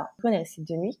Rico. Voilà. Donc, on est resté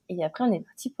 2 nuits et après on est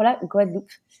parti pour la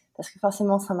Guadeloupe parce que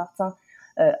forcément Saint-Martin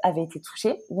avait été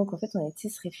touché. Donc en fait on a été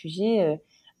se réfugier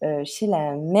chez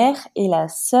la mère et la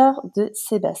sœur de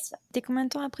Sébastien. C'était combien de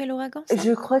temps après l'ouragan, ça?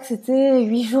 Je crois que c'était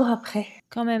 8 jours après.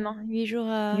 Quand même, hein, 8 jours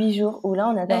 8 jours où là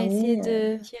on a dormi. Essayer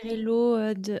de tirer l'eau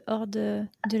hors de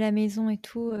la maison et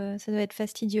tout, ça doit être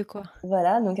fastidieux, quoi.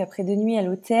 Voilà, donc après 2 nuits à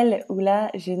l'hôtel où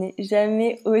là je n'ai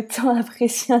jamais autant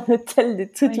apprécié un hôtel de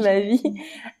toute ma vie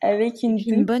avec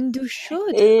une bonne douche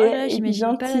chaude. Et, oh là,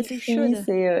 j'imagine pas la douche chaude.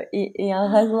 Et un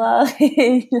rasoir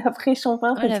et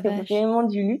l'après-shampoing, Oh la c'était vache. vraiment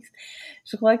du luxe.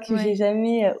 Je crois que j'ai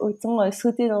jamais autant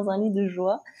sauté dans un lit de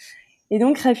joie. Et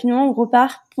donc rapidement on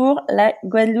repart pour la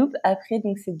Guadeloupe après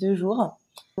donc ces 2 jours.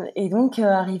 Et donc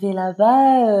arrivé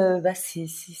là-bas, c'est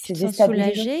déstabilisant.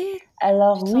 Soulagée?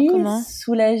 Alors oui, comment?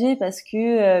 soulagée parce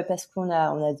qu'on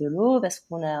a de l'eau, parce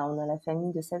qu'on a la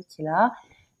famille de celle qui est là,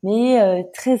 mais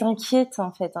très inquiète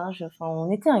en fait. Hein. On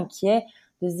était inquiets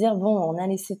de se dire bon, on a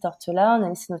laissé Tortola, on a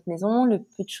laissé notre maison, le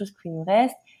peu de choses qui nous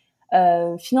restent.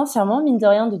 Financièrement, mine de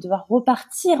rien, de devoir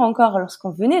repartir encore lorsqu'on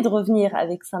venait de revenir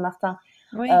avec Saint-Martin.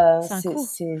 Oui,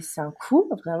 c'est un coup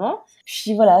vraiment.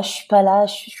 Puis voilà, je suis pas là,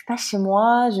 je suis pas chez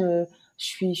moi, je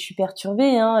suis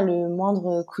perturbée. Hein, le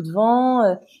moindre coup de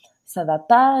vent, ça va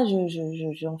pas.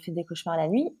 J'en fais des cauchemars la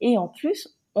nuit. Et en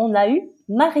plus, on a eu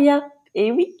Maria.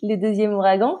 Et oui, le deuxième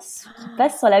ouragan qui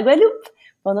passe sur la Guadeloupe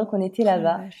pendant qu'on était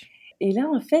là-bas. Et là,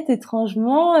 en fait,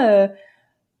 étrangement.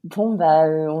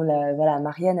 Voilà,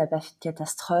 Maria n'a pas fait de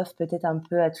catastrophe, peut-être un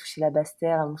peu à toucher la basse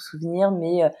terre, à mon souvenir,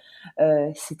 mais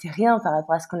c'était rien par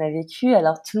rapport à ce qu'on a vécu.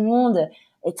 Alors tout le monde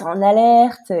était en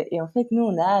alerte, et en fait nous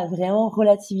on a vraiment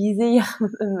relativisé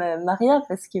Maria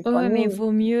parce que pour nous, mais vaut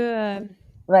mieux.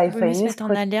 il vaut mieux se mettre en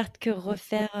alerte que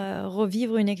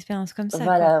revivre une expérience comme ça.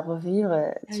 Voilà, quoi. revivre.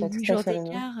 Tu as 8 tout à jours fait raison.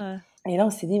 d'écart. Et là,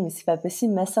 on s'est dit, mais c'est pas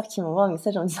possible, ma sœur qui m'envoie un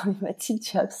message en disant, mais Mathilde,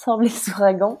 tu absorbes les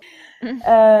ouragans.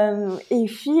 Et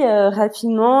puis,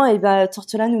 rapidement,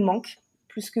 Tortola nous manque,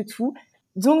 plus que tout.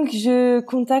 Donc, je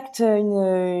contacte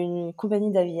une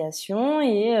compagnie d'aviation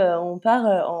et on part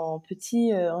en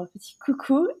petit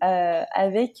coucou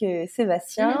avec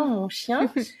Sébastien, mon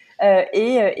chien,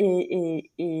 et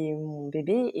mon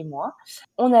bébé et moi.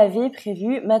 On avait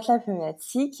prévu matelas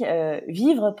pneumatique,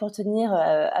 vivre pour tenir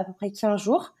à peu près 15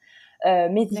 jours.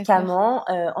 Médicaments,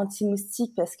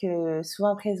 anti-moustiques, parce que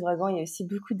souvent après les ouragans, il y a aussi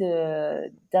beaucoup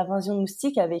d'invasions de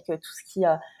moustiques avec tout ce qui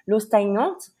est l'eau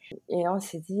stagnante. Et on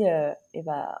s'est dit,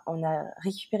 on a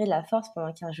récupéré de la force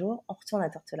pendant 15 jours, on retourne à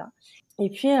Tortola.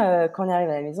 Et puis, quand on est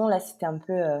arrivé à la maison, là, c'était un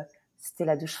peu, c'était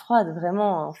la douche froide,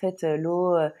 vraiment. En fait,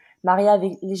 l'eau, Maria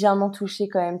avait légèrement touché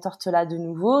quand même Tortola de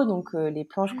nouveau, donc les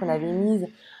planches qu'on avait mises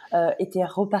étaient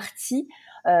reparties.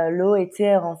 L'eau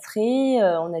était rentrée,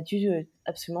 on a dû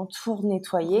absolument tout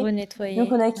nettoyer. Renettoyer.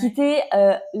 Donc on a quitté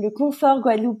le confort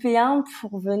guadeloupéen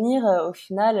pour venir au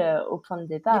final au point de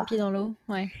départ. Les pieds dans l'eau,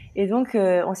 ouais. Et donc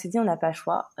on s'est dit on n'a pas le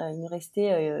choix. Il nous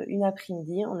restait une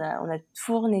après-midi, on a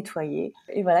tout nettoyé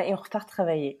et voilà et on repart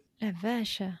travailler. La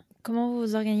vache. Comment vous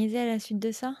vous organisez à la suite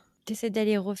de ça? T'essaies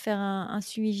d'aller refaire un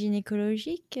suivi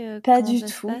gynécologique? Pas Comment du ça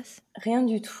tout, se passe? rien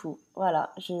du tout.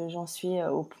 Voilà, j'en suis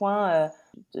au point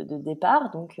de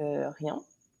départ, donc rien.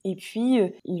 Et puis,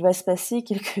 il va se passer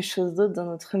quelque chose d'autre dans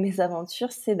notre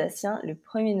mésaventure. Sébastien, le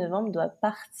 1er novembre, doit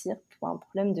partir pour un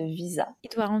problème de visa.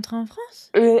 Il doit rentrer en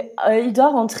France? Il doit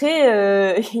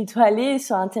rentrer, il doit aller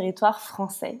sur un territoire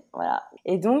français. Voilà.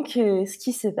 Et donc, ce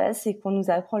qui se passe, c'est qu'on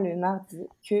nous apprend le mardi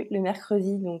que le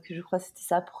mercredi, donc je crois que c'était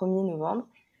ça, 1er novembre,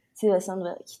 Sébastien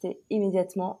doit quitter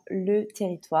immédiatement le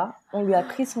territoire. On lui a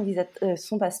pris son visa,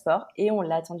 son passeport et on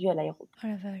l'a attendu à l'aéroport. Oh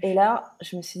la vache. Et là,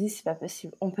 je me suis dit, c'est pas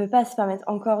possible. On peut pas se permettre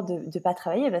encore de pas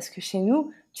travailler parce que chez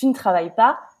nous, tu ne travailles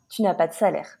pas, tu n'as pas de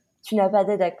salaire, tu n'as pas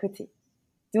d'aide à côté.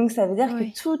 Donc, ça veut dire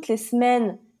que toutes les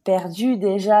semaines perdues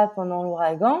déjà pendant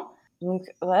l'ouragan,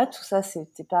 donc voilà, tout ça,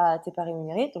 t'es pas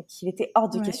rémunéré. Donc, il était hors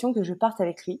de question que je parte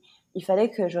avec lui. Il fallait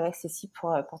que je reste ici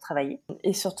pour travailler.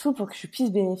 Et surtout pour que je puisse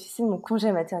bénéficier de mon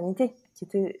congé maternité, qui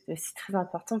était aussi très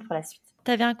important pour la suite.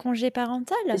 T'avais un congé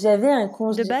parental? J'avais un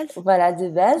congé de base. Voilà, de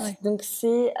base. Ouais. Donc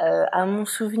c'est, à mon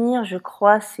souvenir, je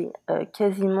crois, c'est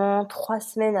quasiment 3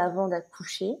 semaines avant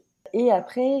d'accoucher. Et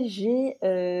après, j'ai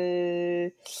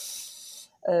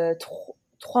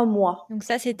 3 mois. Donc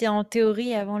ça, c'était en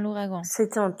théorie avant l'ouragan.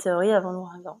 C'était en théorie avant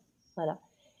l'ouragan. Voilà.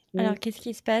 Alors, qu'est-ce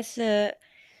qui se passe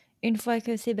une fois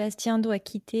que Sébastien doit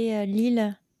quitter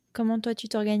l'île? Comment toi, tu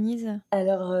t'organises?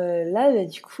 Alors là,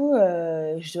 du coup,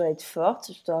 je dois être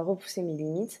forte, je dois repousser mes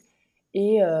limites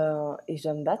et je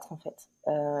dois me battre en fait.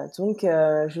 Donc,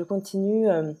 je continue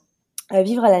à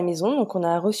vivre à la maison. Donc, on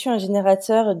a reçu un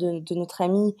générateur de notre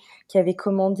ami qui avait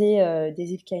commandé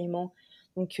des îles Caïmans,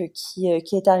 donc qui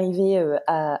est arrivé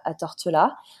à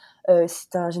Tortola.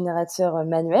 C'est un générateur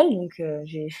manuel, donc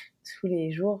j'ai tous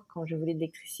les jours, quand je voulais de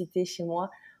l'électricité chez moi,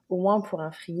 au moins pour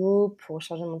un frigo, pour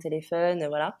charger mon téléphone,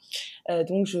 voilà.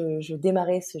 Donc je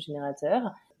démarrais ce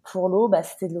générateur. Pour l'eau,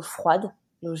 c'était de l'eau froide,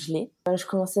 l'eau gelée. Je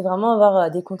commençais vraiment à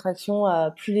avoir des contractions.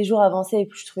 Plus les jours avançaient et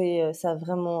plus je trouvais ça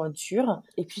vraiment dur.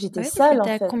 Et puis j'étais seule en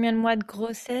fait. T'as combien de mois de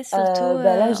grossesse surtout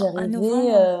là en j'arrivais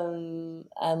novembre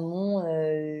à mon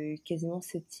quasiment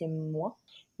 7e mois.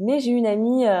 Mais j'ai eu une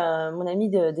amie, mon amie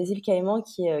des îles Caïmans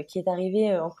qui est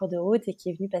arrivée en cours de route et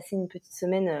qui est venue passer une petite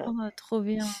semaine trop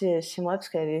bien. Chez moi parce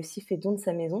qu'elle avait aussi fait don de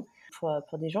sa maison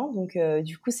pour des gens. Donc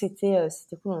du coup c'était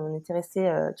cool, on était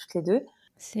restées toutes les deux.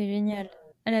 C'est génial.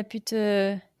 Elle a pu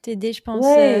t'aider, je pense,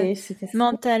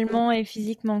 mentalement et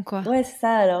physiquement, quoi. Ouais, c'est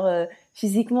ça. Alors,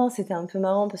 physiquement, c'était un peu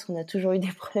marrant parce qu'on a toujours eu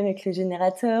des problèmes avec le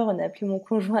générateur. On a appelé mon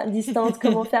conjoint à distance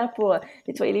comment faire pour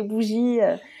nettoyer les bougies.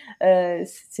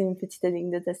 C'est une petite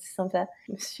anecdote assez sympa.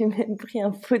 Je me suis même pris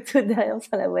un photo derrière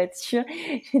sur la voiture.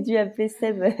 J'ai dû appeler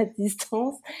Seb à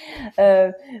distance.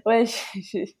 Ouais,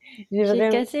 j'ai vraiment...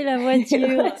 cassé la voiture.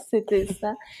 Ouais, c'était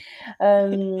ça.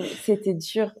 C'était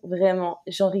dur, vraiment.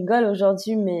 J'en rigole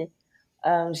aujourd'hui, mais...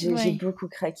 j'ai beaucoup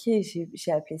craqué,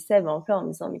 j'ai appelé Seb en pleurs en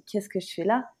me disant mais qu'est-ce que je fais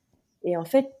là? Et en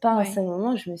fait, pas un seul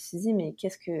moment, je me suis dit mais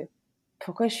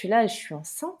pourquoi je suis là? Je suis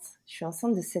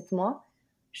enceinte de 7 mois,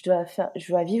 je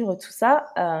dois vivre tout ça.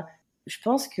 Je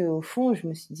pense qu'au fond, je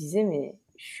me disais mais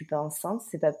je suis pas enceinte,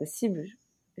 c'est pas possible.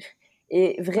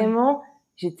 Et vraiment,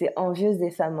 j'étais envieuse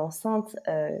des femmes enceintes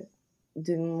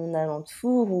de mon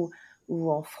alentour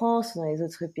ou en France ou dans les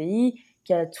autres pays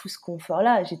qui a tout ce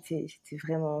confort-là. J'étais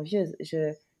vraiment envieuse.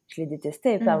 Je les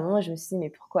détestais. Et par moments, je me suis dit, mais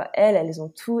pourquoi elles ont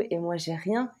tout et moi, j'ai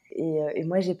rien. Et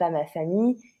moi, j'ai pas ma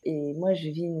famille. Et moi, je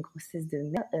vis une grossesse de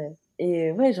merde.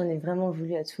 Et ouais, j'en ai vraiment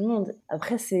voulu à tout le monde.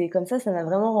 Après, c'est comme ça m'a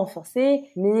vraiment renforcée.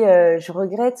 Mais je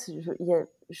regrette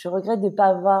de pas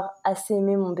avoir assez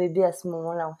aimé mon bébé à ce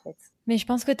moment-là, en fait. Mais je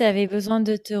pense que tu avais besoin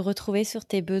de te retrouver sur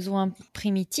tes besoins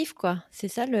primitifs, quoi. C'est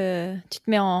ça, tu te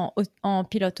mets en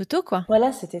pilote auto, quoi.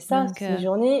 Voilà, c'était ça, Donc, ces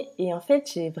journées. Et en fait,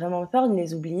 j'ai vraiment peur de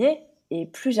les oublier. Et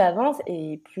plus j'avance,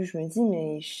 et plus je me dis,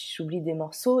 mais j'oublie des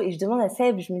morceaux. Et je demande à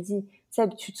Seb, je me dis,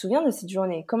 Seb, tu te souviens de cette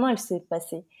journée? Comment elle s'est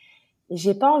passée? Et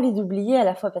j'ai pas envie d'oublier à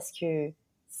la fois parce que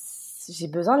j'ai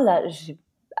besoin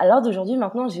à l'heure d'aujourd'hui,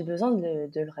 maintenant, j'ai besoin de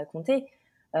le raconter.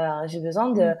 J'ai besoin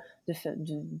de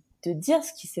dire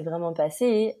ce qui s'est vraiment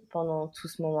passé pendant tout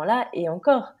ce moment-là. Et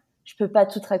encore, je peux pas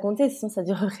tout raconter, sinon ça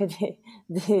durerait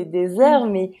des heures,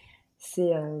 mais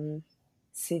c'est,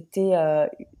 c'était, euh,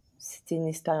 c'était une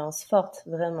expérience forte,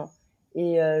 vraiment.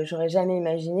 Et j'aurais jamais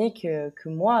imaginé que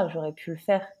moi, j'aurais pu le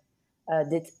faire,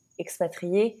 d'être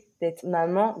expatriée, d'être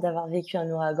maman, d'avoir vécu un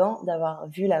ouragan, d'avoir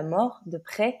vu la mort de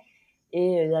près,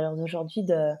 et alors d'aujourd'hui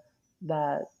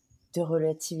bah, de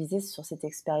relativiser sur cette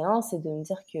expérience et de me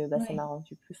dire que ça m'a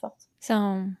rendue plus forte. c'est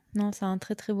un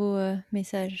très très beau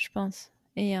message, je pense.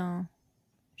 Et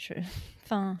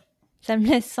enfin, ça me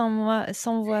laisse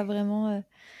sans voix vraiment.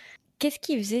 Qu'est-ce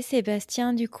qu'il faisait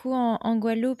Sébastien du coup en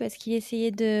Guadeloupe? Est-ce qu'il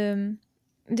essayait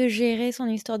de gérer son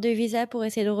histoire de visa pour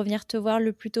essayer de revenir te voir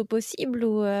le plus tôt possible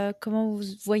ou comment vous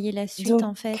voyez la suite Donc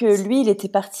en fait? lui, il était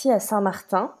parti à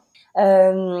Saint-Martin.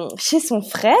 Chez son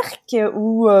frère,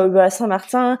 où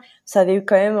Saint-Martin, ça avait eu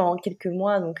quand même en quelques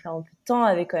mois, donc là en peu de temps,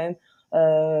 avait quand même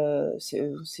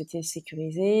c'était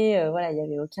sécurisé, voilà, il y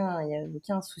avait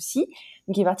aucun souci.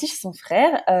 Donc il est parti chez son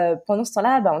frère. Pendant ce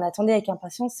temps-là, on attendait avec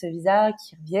impatience ce visa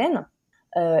qui revienne.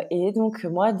 Et donc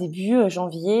moi, début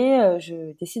janvier,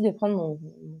 je décide de prendre mon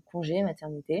congé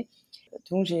maternité.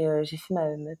 Donc j'ai fait ma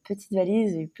petite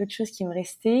valise, il y a eu peu de choses qui me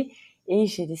restaient. Et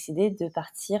j'ai décidé de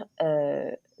partir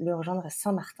le rejoindre à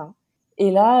Saint-Martin.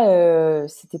 Et là,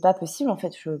 c'était pas possible en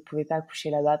fait. Je pouvais pas accoucher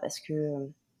là-bas parce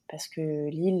que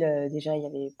l'île, déjà, il y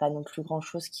avait pas non plus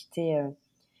grand-chose qui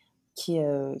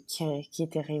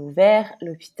était réouvert.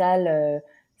 L'hôpital,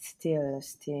 c'était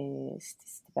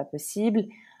pas possible.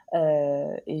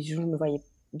 Et je me voyais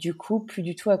du coup plus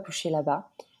du tout accoucher là-bas.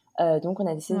 Donc on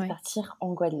a décidé de partir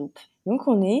en Guadeloupe. Donc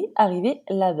on est arrivé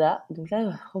là-bas. Donc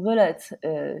là, rebelote,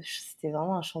 c'était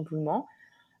vraiment un chamboulement.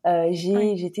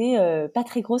 J'étais pas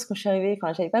très grosse quand je suis arrivée,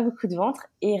 enfin j'avais pas beaucoup de ventre.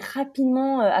 Et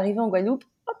rapidement arrivée en Guadeloupe,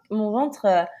 hop, mon ventre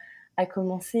a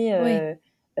commencé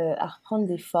à reprendre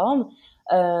des formes.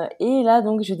 Et là,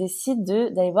 donc, je décide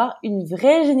d'aller voir une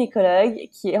vraie gynécologue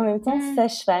qui est en même temps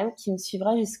sage-femme, qui me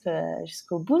suivra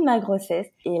jusqu'au bout de ma grossesse.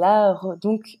 Et là,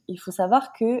 donc, il faut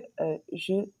savoir que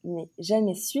je n'ai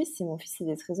jamais su si mon fils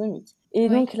était trisomique. Et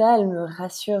donc là, elle me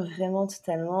rassure vraiment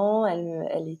totalement.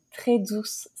 Elle est très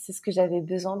douce. C'est ce que j'avais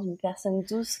besoin, d'une personne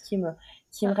douce qui me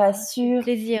rassure,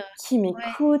 qui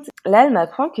m'écoute. Là, elle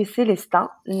m'apprend que Célestin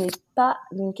n'est pas,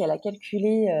 donc elle a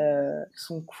calculé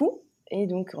son coût. Et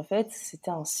donc, en fait,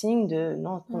 c'était un signe de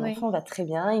non, ton enfant va très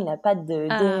bien, il n'a pas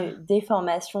de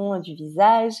déformation du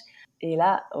visage. Et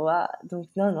là, donc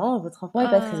non, votre enfant n'est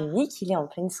pas trisomique, il est en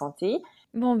pleine santé.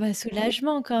 Bon,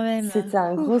 soulagement quand même. C'était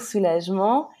un gros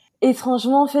soulagement.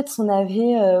 Étrangement, en fait, on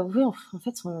avait,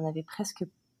 on en avait presque,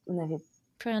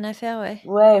 plus rien à faire,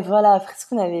 Ouais, voilà, après ce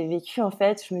qu'on avait vécu, en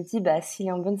fait, je me dis, s'il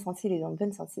est en bonne santé, il est en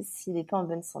bonne santé. S'il n'est pas en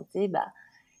bonne santé,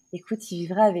 écoute, il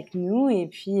vivra avec nous et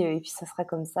puis ça sera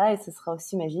comme ça et ce sera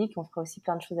aussi magique. On fera aussi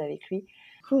plein de choses avec lui.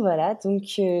 Du coup, voilà. Donc,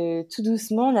 tout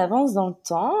doucement, on avance dans le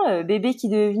temps. Bébé qui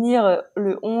devait venir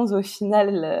le 11, au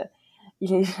final,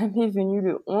 il est jamais venu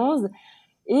le 11.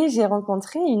 Et j'ai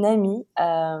rencontré une amie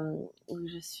où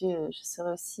je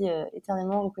serai aussi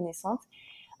éternellement reconnaissante,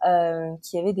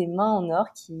 qui avait des mains en or,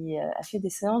 qui a fait des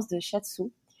séances de shiatsu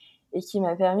et qui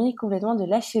m'a permis complètement de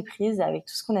lâcher prise avec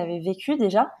tout ce qu'on avait vécu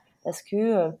déjà. Parce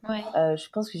que je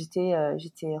pense que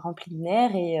j'étais remplie de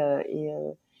nerfs et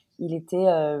il était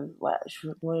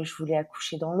je voulais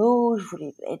accoucher dans l'eau, je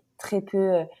voulais être très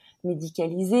peu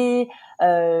médicalisée,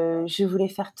 je voulais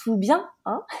faire tout bien,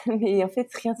 hein, mais en fait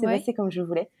rien s'est passé comme je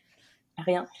voulais,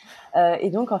 rien.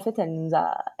 Et donc en fait elle nous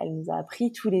a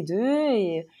appris tous les deux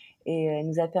et elle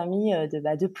nous a permis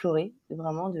de pleurer,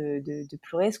 vraiment de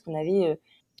pleurer ce qu'on avait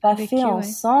pas fait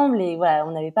ensemble et voilà,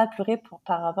 on n'avait pas pleuré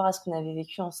par rapport à ce qu'on avait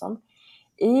vécu ensemble.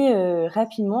 Et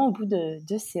rapidement, au bout de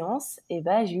 2 séances,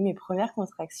 j'ai eu mes premières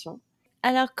contractions.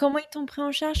 Alors, comment ils t'ont pris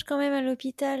en charge quand même à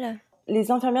l'hôpital?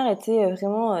 Les infirmières étaient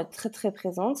vraiment très très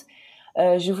présentes.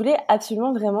 Je voulais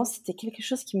absolument, vraiment, c'était quelque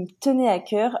chose qui me tenait à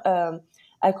cœur,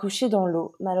 accoucher dans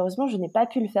l'eau. Malheureusement, je n'ai pas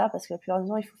pu le faire parce que la plupart du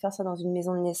temps, il faut faire ça dans une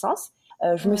maison de naissance.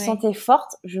 Je me sentais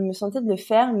forte, je me sentais de le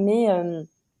faire, mais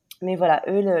Mais voilà,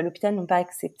 eux, l'hôpital n'ont pas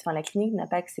accepté, enfin la clinique n'a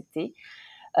pas accepté.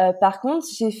 Par contre,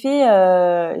 j'ai fait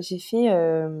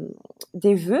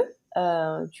des vœux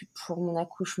pour mon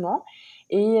accouchement,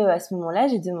 et à ce moment-là,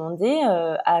 j'ai demandé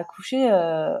à accoucher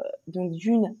donc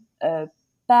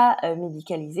pas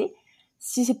médicalisée,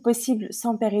 si c'est possible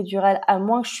sans péridurale, à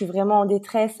moins que je suis vraiment en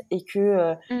détresse et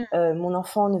que mon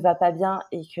enfant ne va pas bien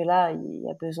et que là il y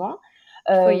a besoin.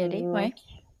 Faut y aller, ouais.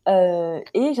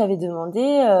 Et j'avais demandé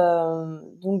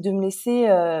donc de me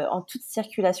laisser en toute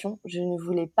circulation. Je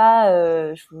voulais pas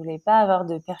avoir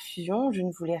de perfusion, je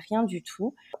ne voulais rien du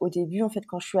tout. Au début, en fait,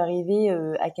 quand je suis arrivée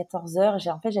à 14h,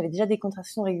 j'avais déjà des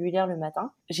contractions régulières le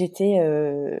matin. J'étais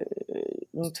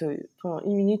pendant 1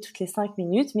 minute toutes les 5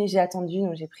 minutes, mais j'ai attendu,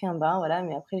 donc j'ai pris un bain, voilà.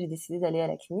 Mais après, j'ai décidé d'aller à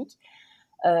la clinique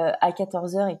à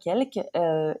 14h et quelques.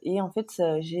 Et en fait,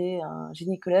 j'ai un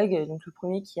gynécologue, donc le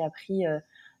premier qui m'a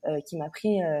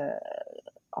pris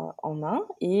en main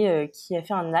et qui a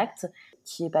fait un acte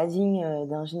qui est pas digne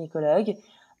d'un gynécologue,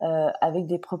 avec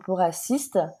des propos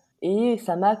racistes, et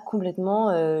ça m'a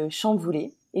complètement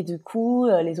chamboulée. Et du coup,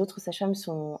 les autres sages-femmes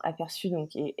sont aperçues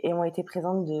et ont été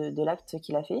présentes de l'acte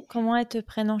qu'il a fait. Comment elles te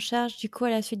prennent en charge du coup à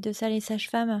la suite de ça, les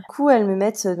sages-femmes? Du coup, elles me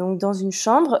mettent donc dans une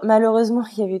chambre. Malheureusement,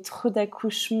 il y avait trop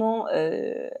d'accouchements,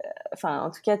 en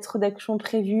tout cas trop d'accouchements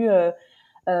prévus.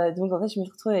 Donc en fait, je me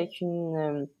retrouve avec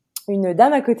une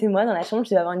dame à côté de moi dans la chambre.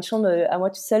 Je devais avoir une chambre à moi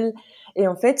toute seule. Et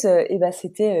en fait,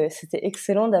 c'était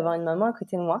excellent d'avoir une maman à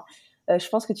côté de moi. Je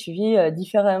pense que tu vis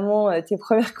différemment tes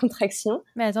premières contractions.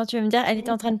 Mais attends, tu veux me dire, elle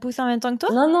était en train de pousser en même temps que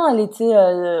toi? Non, elle était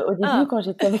au début quand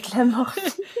j'étais avec la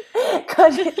morphine.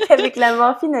 Quand j'étais avec la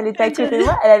morphine, elle était à côté de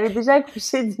moi. Elle avait déjà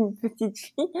accouché d'une petite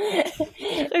fille.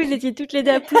 Vous étiez toutes les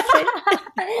deux à pousser.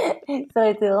 Ça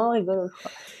aurait été vraiment rigolo, je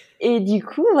crois. Et du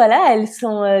coup, voilà, elles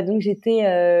sont donc j'étais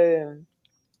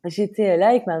là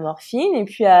avec ma morphine, et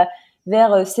puis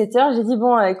vers 7h, j'ai dit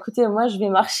bon, écoutez, moi je vais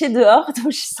marcher dehors.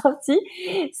 Donc je suis sortie.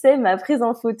 C'est ma prise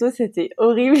en photo, c'était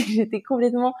horrible. J'étais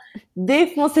complètement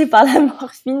défoncée par la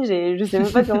morphine. Je sais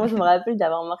même pas comment je me rappelle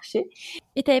d'avoir marché.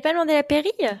 Et t'avais pas demandé la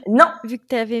péri? Non. Vu que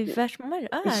t'avais vachement mal.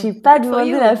 J'ai pas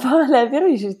demandé la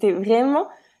péri.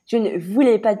 Je ne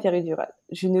voulais pas de péridurale.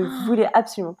 Je ne voulais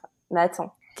absolument pas. Mais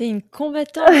attends. T'es une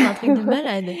combattante, un truc de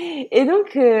malade. Et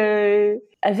donc, vers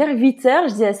 8h,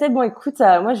 je dis à Seb, bon, écoute,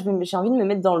 moi, j'ai envie de me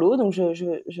mettre dans l'eau. Donc,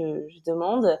 je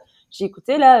demande, j'ai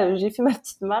écouté, là, j'ai fait ma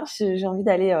petite marche, j'ai envie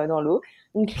d'aller dans l'eau.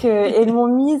 Donc, elles m'ont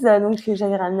mise, donc,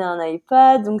 j'avais ramené un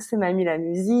iPad, donc, ça m'a mis la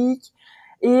musique.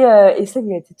 Et Seb,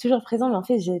 il était toujours présent, mais en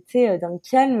fait, j'étais dans le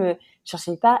calme. Je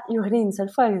cherchais pas à hurler une seule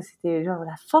fois. C'était genre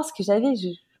la force que j'avais. Je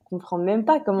comprends même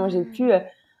pas comment j'ai pu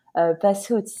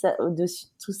passer au-dessus de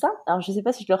tout ça. Alors, je sais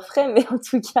pas si je le referai, mais en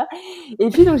tout cas. Et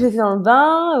puis, donc, j'étais dans le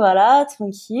bain, voilà,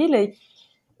 tranquille. Et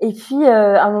puis,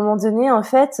 à un moment donné, en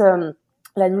fait,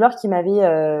 la douleur qui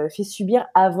m'avait fait subir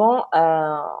avant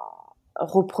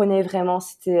reprenait vraiment.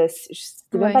 C'était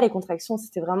même pas les contractions,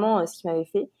 c'était vraiment ce qui m'avait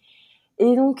fait.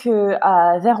 Et donc,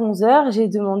 vers 11h, j'ai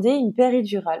demandé une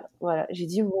péridurale. Voilà, j'ai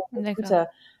dit, bon, écoute,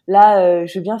 là,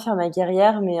 je veux bien faire ma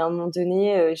guerrière, mais à un moment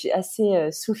donné, j'ai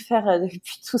assez souffert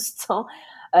depuis tout ce temps.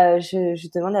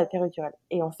 Je demande la péridurale.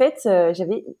 Et en fait,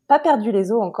 j'avais pas perdu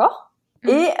les os encore.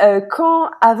 Et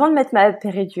avant de mettre ma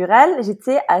péridurale,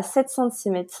 j'étais à 7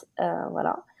 centimètres,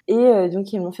 voilà. Et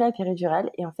donc, ils m'ont fait la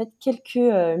péridurale. Et en fait, quelques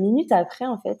minutes après,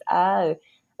 en fait, à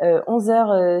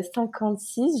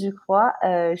 11h56, je crois,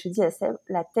 je dis à Seb,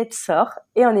 la tête sort.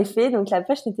 Et en effet, donc la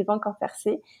poche n'était pas encore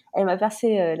percée. Elle m'a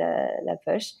percé la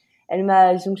poche.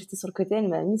 Donc j'étais sur le côté, elle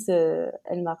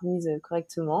m'a remise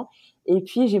correctement. Et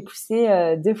puis j'ai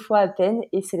poussé 2 fois à peine,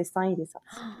 et Célestin, il est sorti.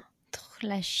 Trop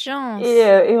la chance.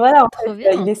 Et voilà, en Trop fait,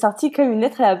 bien. il est sorti comme une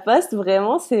lettre à la poste,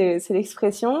 vraiment, c'est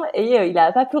l'expression. Et il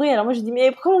a pas pleuré. Alors moi, je dis,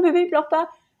 mais pourquoi mon bébé il pleure pas?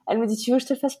 Elle me dit, tu veux que je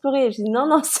te le fasse pleurer? Je dis,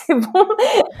 non, c'est bon.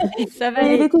 Ça va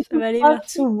aller, il était ça va aller,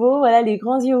 tout beau, voilà, les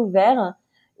grands yeux ouverts.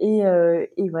 Et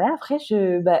voilà, après,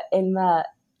 elle m'a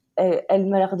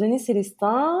redonné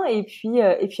Célestin. Et puis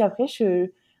après,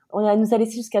 nous a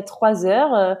laissé jusqu'à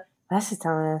 3h. C'était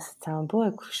un beau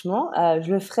accouchement. Je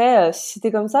le ferais, si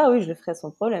c'était comme ça, oui, je le ferais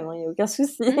sans problème, il y a aucun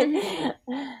souci.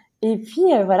 Et puis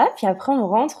voilà, puis après on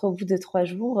rentre au bout de 3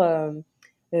 jours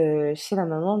chez la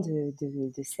maman de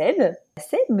Seb.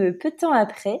 Seb, peu de temps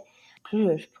après,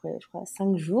 je crois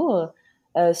 5 jours,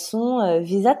 son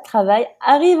visa de travail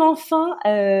arrive enfin,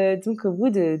 donc au bout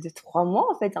de 3 mois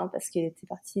en fait, parce qu'il était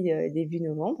parti début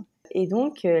novembre. Et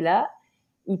donc là,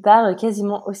 il part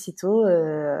quasiment aussitôt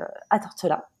à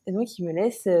Tortola. Et donc il me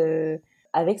laisse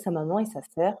avec sa maman et sa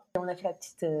sœur. On a fait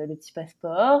le petit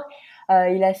passeport.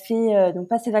 Il a fait donc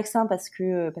pas ses vaccins parce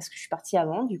que je suis partie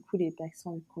avant, du coup les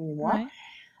vaccins du premier mois. Ouais.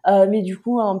 Mais du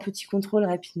coup, un petit contrôle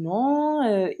rapidement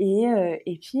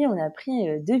et puis on a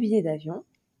pris 2 billets d'avion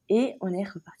et on est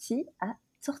reparti à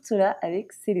Tortola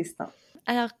avec Célestin.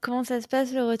 Alors, comment ça se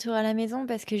passe le retour à la maison?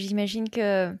 Parce que j'imagine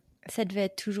que ça devait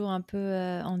être toujours un peu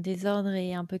en désordre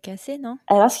et un peu cassé, non?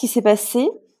 Alors, ce qui s'est passé,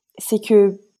 c'est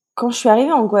que quand je suis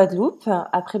arrivée en Guadeloupe,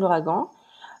 après l'ouragan,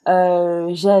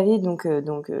 j'avais donc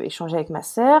échangé avec ma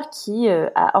sœur qui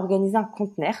a organisé un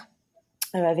conteneur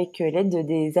avec l'aide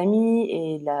des amis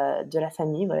et de la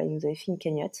famille. Voilà, ils nous avaient fait une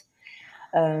cagnotte.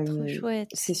 Trop chouette.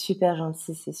 C'est super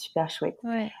gentil, c'est super chouette.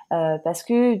 Ouais. Parce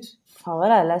que, enfin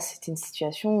voilà, là c'était une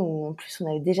situation où en plus on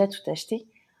avait déjà tout acheté.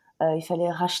 Il fallait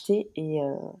racheter et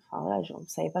enfin voilà, on ne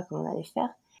savait pas comment on allait faire.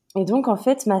 Et donc en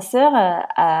fait, ma sœur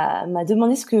m'a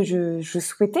demandé ce que je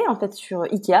souhaitais en fait sur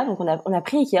Ikea. Donc on a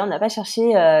pris Ikea, on n'a pas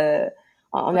cherché.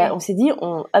 On s'est dit,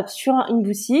 hop, sur une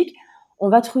boutique, on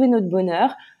va trouver notre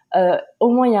bonheur. Au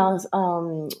moins il y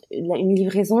a une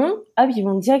livraison. Hop, ils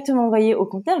vont directement envoyer au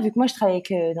conteneur vu que moi je travaille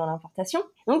dans l'importation.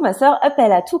 Donc ma sœur, hop,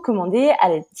 elle a tout commandé.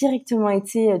 Elle a directement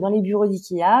été dans les bureaux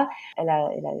d'Ikea. Elle a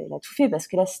tout fait parce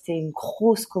que là c'était une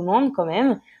grosse commande quand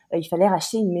même. Il fallait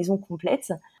racheter une maison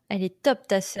complète. Elle est top,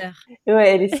 ta sœur. Ouais,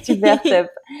 elle est super top.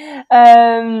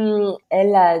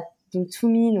 Elle a donc tout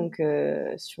mis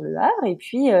sur le Havre et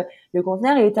puis le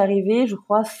conteneur il est arrivé, je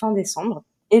crois, fin décembre.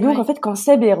 Et donc en fait quand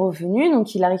Seb est revenu,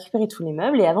 donc il a récupéré tous les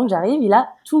meubles et avant que j'arrive, il a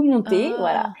tout monté,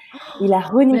 voilà. Il a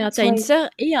renettoyé. Mais t'as une sœur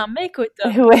et un mec au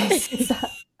top. Ouais, c'est ça.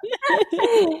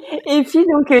 Et puis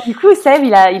donc du coup Seb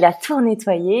il a tout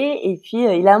nettoyé et puis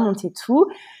il a monté tout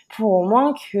pour au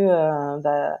moins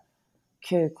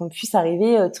qu'on puisse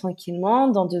arriver tranquillement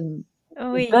dans de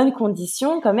bonnes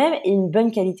conditions quand même et une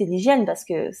bonne qualité d'hygiène parce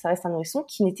que ça reste un nourrisson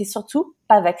qui n'était surtout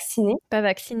pas vacciné. Pas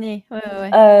vacciné,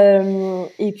 ouais.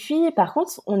 Et puis par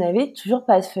contre, on n'avait toujours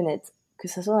pas de fenêtre, que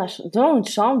ce soit dans notre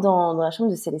chambre, dans la chambre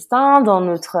de Célestin, dans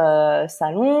notre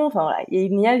salon, enfin voilà,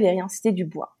 il n'y avait rien, c'était du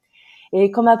bois.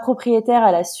 Et quand ma propriétaire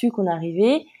elle a su qu'on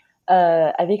arrivait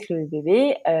avec le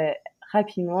bébé,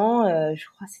 rapidement, je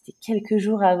crois que c'était quelques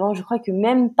jours avant, je crois que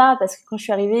même pas, parce que quand je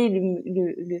suis arrivée,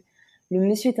 le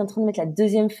monsieur était en train de mettre la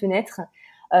deuxième fenêtre,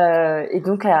 et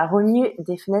donc elle a remis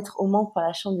des fenêtres au moins pour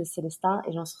la chambre de Célestin,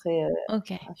 et j'en serais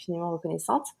infiniment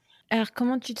reconnaissante. Alors,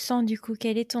 comment tu te sens du coup?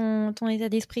 Quel est ton état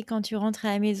d'esprit quand tu rentres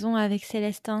à la maison avec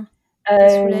Célestin?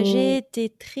 T'es soulagée?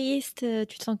 T'es triste?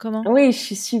 Tu te sens comment? Oui, je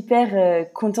suis super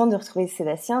contente de retrouver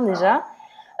Sébastien déjà.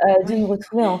 De me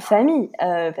retrouver en famille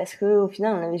parce que au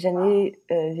final on n'avait jamais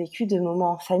vécu de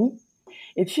moments en famille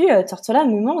et puis Tortola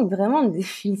me manque vraiment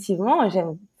définitivement,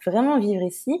 j'aime vraiment vivre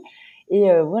ici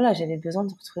et voilà, j'avais besoin de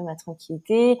retrouver ma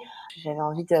tranquillité, j'avais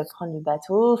envie de prendre le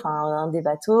bateau, enfin un des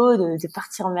bateaux, de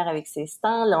partir en mer avec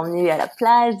Célestin, l'emmener à la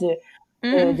plage, de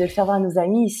le faire voir à nos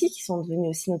amis ici qui sont devenus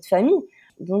aussi notre famille.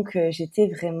 Donc j'étais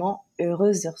vraiment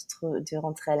heureuse de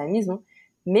rentrer à la maison,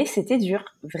 mais c'était dur,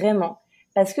 vraiment.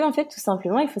 Parce que en fait, tout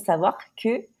simplement, il faut savoir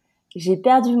que j'ai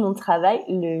perdu mon travail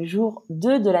le jour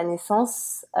 2 de la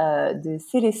naissance de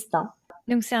Célestin.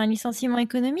 Donc c'est un licenciement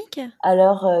économique?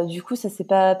 Alors du coup, ça s'est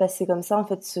pas passé comme ça en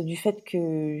fait, du fait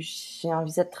que j'ai un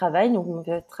visa de travail, donc mon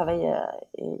visa de travail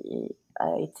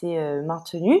a été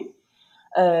maintenu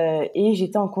et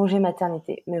j'étais en congé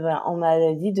maternité. Mais voilà, on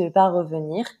m'a dit de pas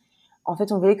revenir. En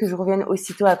fait, on voulait que je revienne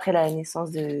aussitôt après la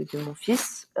naissance de mon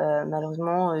fils.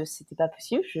 Malheureusement, c'était pas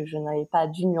possible. Je n'avais pas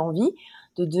d'une envie.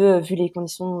 De deux, vu les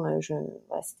conditions,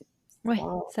 voilà, c'était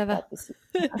ça va. pas possible.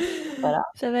 Voilà.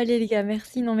 Ça va les gars,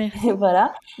 merci, non merci.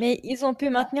 Voilà. Mais ils ont pu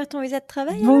maintenir ton visa de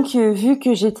travail? Donc, vu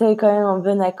que j'étais quand même en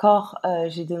bon accord,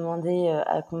 j'ai demandé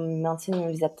à qu'on maintienne mon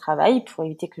visa de travail pour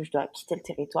éviter que je dois quitter le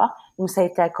territoire. Donc, ça a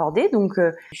été accordé. Donc,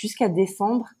 jusqu'à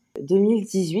décembre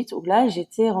 2018 où là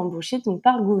j'étais rembauchée donc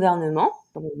par le gouvernement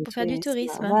pour faire du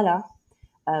tourisme. Voilà.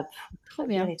 Trop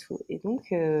bien. Et tout. Et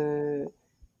donc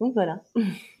voilà.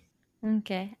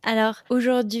 Ok. Alors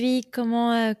aujourd'hui,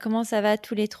 comment ça va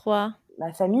tous les trois?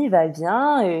 Ma famille va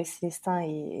bien. Célestin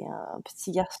est un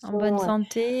petit garçon en bonne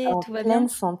santé, tout va bien. En pleine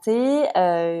santé,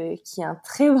 qui a un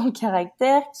très bon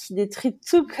caractère, qui détruit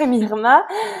tout comme Irma.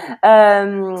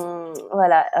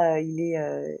 Voilà,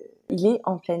 il est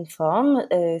en pleine forme.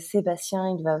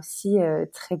 Sébastien, il va aussi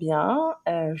très bien.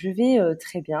 Je vais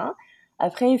très bien.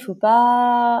 Après, il faut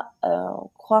pas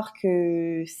croire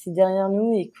que c'est derrière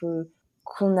nous et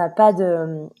qu'on n'a pas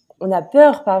de... On a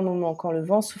peur par moment quand le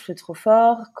vent souffle trop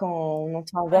fort, quand on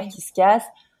entend un verre qui se casse.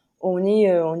 On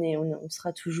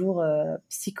sera toujours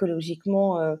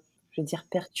psychologiquement, je veux dire,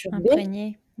 perturbé.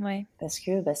 Imprégné, ouais. Parce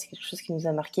que c'est quelque chose qui nous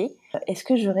a marqué. Est-ce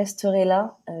que je resterai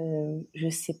là? Je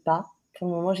sais pas. Pour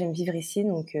le moment, j'aime vivre ici,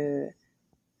 donc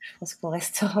je pense qu'on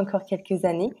restera encore quelques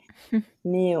années.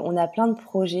 Mais on a plein de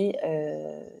projets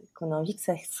qu'on a envie que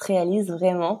ça se réalise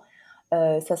vraiment.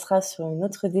 Ça sera sur une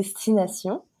autre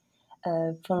destination.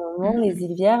 Pour le moment, les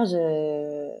îles Vierges,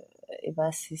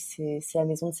 c'est la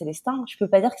maison de Célestin. Je peux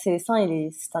pas dire que Célestin,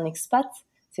 c'est un expat.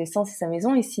 Célestin, c'est sa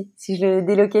maison ici. Si je le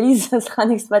délocalise, ça sera un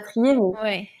expatrié.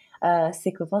 Mais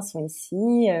ses copains sont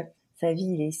ici. Sa vie,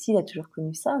 il est ici. Il a toujours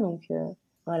connu ça. Donc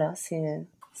voilà,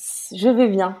 je vais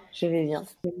bien.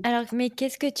 Alors, mais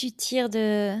qu'est-ce que tu tires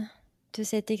de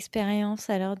cette expérience,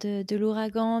 alors de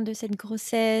l'ouragan, de cette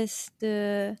grossesse,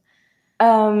 de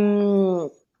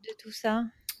tout ça?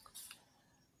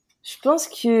 Je pense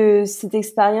que cette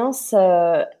expérience,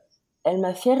 elle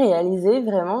m'a fait réaliser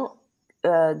vraiment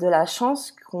de la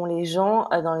chance qu'ont les gens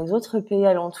dans les autres pays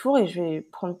alentours, et je vais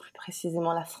prendre plus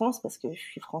précisément la France parce que je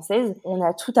suis française. On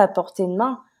a tout à portée de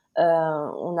main.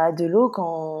 On a de l'eau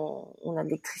quand on a de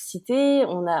l'électricité,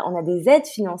 on a des aides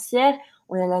financières,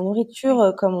 on a la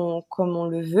nourriture comme on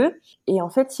le veut. Et en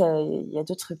fait, il y a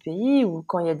d'autres pays où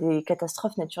quand il y a des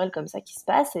catastrophes naturelles comme ça qui se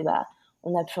passent, et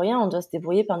on n'a plus rien, on doit se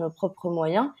débrouiller par nos propres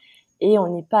moyens et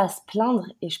on n'est pas à se plaindre.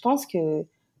 Et je pense que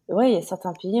il y a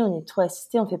certains pays, on est trop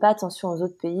assistés, on fait pas attention aux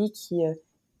autres pays qui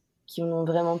en ont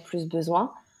vraiment plus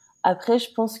besoin. Après,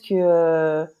 je pense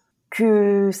que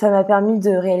ça m'a permis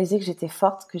de réaliser que j'étais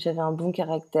forte, que j'avais un bon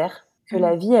caractère, que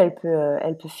la vie, elle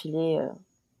peut filer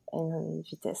à une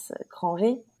vitesse grand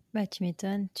V. Bah, tu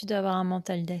m'étonnes. Tu dois avoir un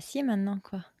mental d'acier maintenant,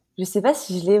 quoi. Je sais pas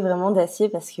si je l'ai vraiment d'acier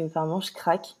parce que apparemment je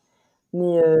craque,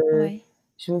 mais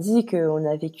je me dis qu'on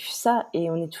a vécu ça et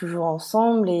on est toujours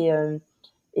ensemble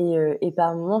et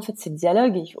par moments, en fait, c'est le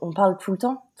dialogue. Et on parle tout le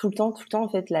temps. En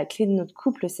fait, la clé de notre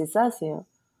couple, c'est ça, c'est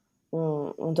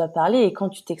on doit parler. Et quand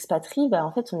tu t'expatries,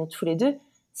 en fait, on est tous les deux.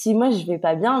 Si moi je vais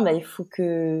pas bien, il faut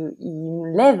que il me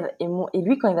lève et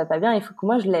lui quand il va pas bien, il faut que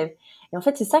moi je lève. Et en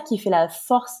fait, c'est ça qui fait la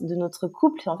force de notre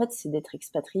couple. En fait, c'est d'être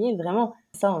expatrié, vraiment.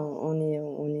 Ça, on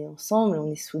est ensemble, on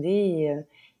est soudés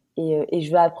et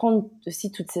je vais apprendre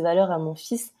aussi toutes ces valeurs à mon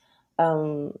fils.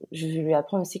 Je vais lui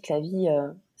apprendre aussi que la vie,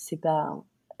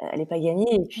 elle est pas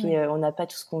gagnée et puis on n'a pas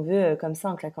tout ce qu'on veut comme ça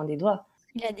en claquant des doigts.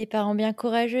 Il a des parents bien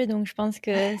courageux, donc je pense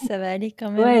que ça va aller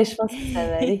quand même. Ouais, je pense que ça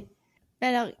va aller.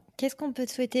 Alors, qu'est-ce qu'on peut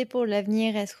te souhaiter pour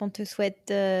l'avenir? Est-ce qu'on te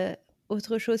souhaite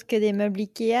autre chose que des meubles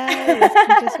Ikea?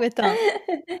 Est-ce qu'on te souhaite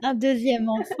un deuxième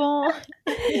enfant?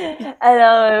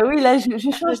 Alors oui, là, je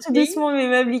change tout doucement mes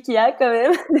meubles Ikea quand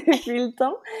même depuis le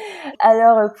temps.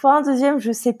 Alors pour un deuxième,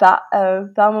 je sais pas.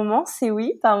 Par moment, c'est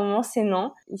oui, par moment, c'est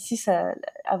non. Ici,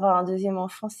 avoir un deuxième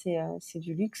enfant, c'est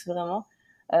du luxe vraiment.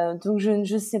 Donc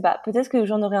je sais pas. Peut-être que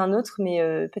j'en aurai un autre, mais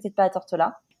peut-être pas à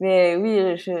Tortola. Mais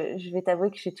oui, je vais t'avouer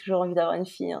que j'ai toujours envie d'avoir une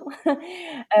fille. Hein.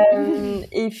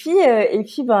 Et puis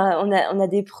on a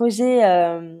des projets.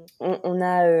 On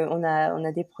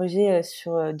a des projets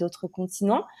sur d'autres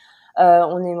continents.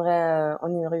 On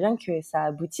aimerait bien que ça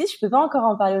aboutisse. Je peux pas encore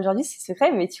en parler aujourd'hui, c'est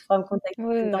secret, mais tu pourras me contacter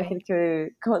dans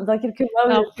quelques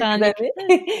mois ou quelques années.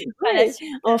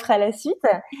 On fera la suite.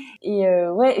 Et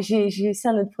j'ai aussi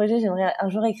un autre projet. J'aimerais un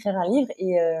jour écrire un livre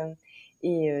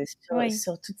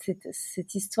sur toute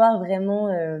cette histoire vraiment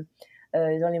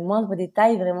dans les moindres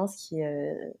détails, vraiment ce qui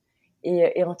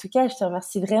et en tout cas, je te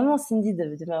remercie vraiment, Cindy,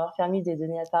 de m'avoir permis de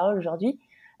donner la parole aujourd'hui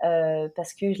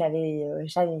parce que je l'avais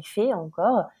jamais fait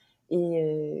encore.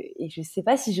 Et je sais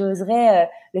pas si j'oserais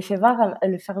le faire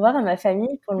voir à ma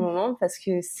famille pour le moment parce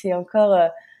que c'est encore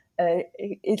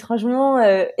étrangement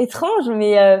étrange,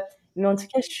 mais en tout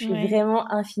cas, je suis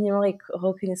vraiment infiniment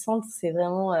reconnaissante. C'est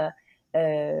vraiment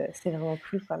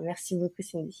cool, quoi. Merci beaucoup,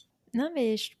 Cindy. Non,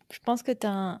 mais je pense que tu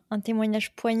as un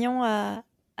témoignage poignant à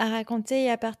raconter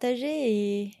et à partager,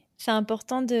 et c'est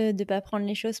important de ne pas prendre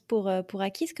les choses pour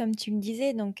acquises, comme tu le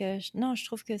disais. Donc, non, je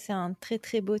trouve que c'est un très,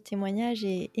 très beau témoignage,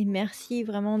 et merci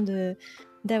vraiment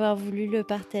d'avoir voulu le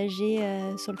partager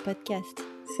sur le podcast.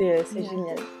 C'est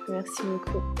génial. Merci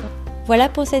beaucoup. Voilà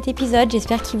pour cet épisode.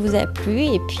 J'espère qu'il vous a plu,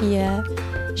 et puis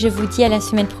je vous dis à la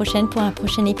semaine prochaine pour un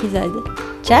prochain épisode.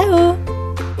 Ciao!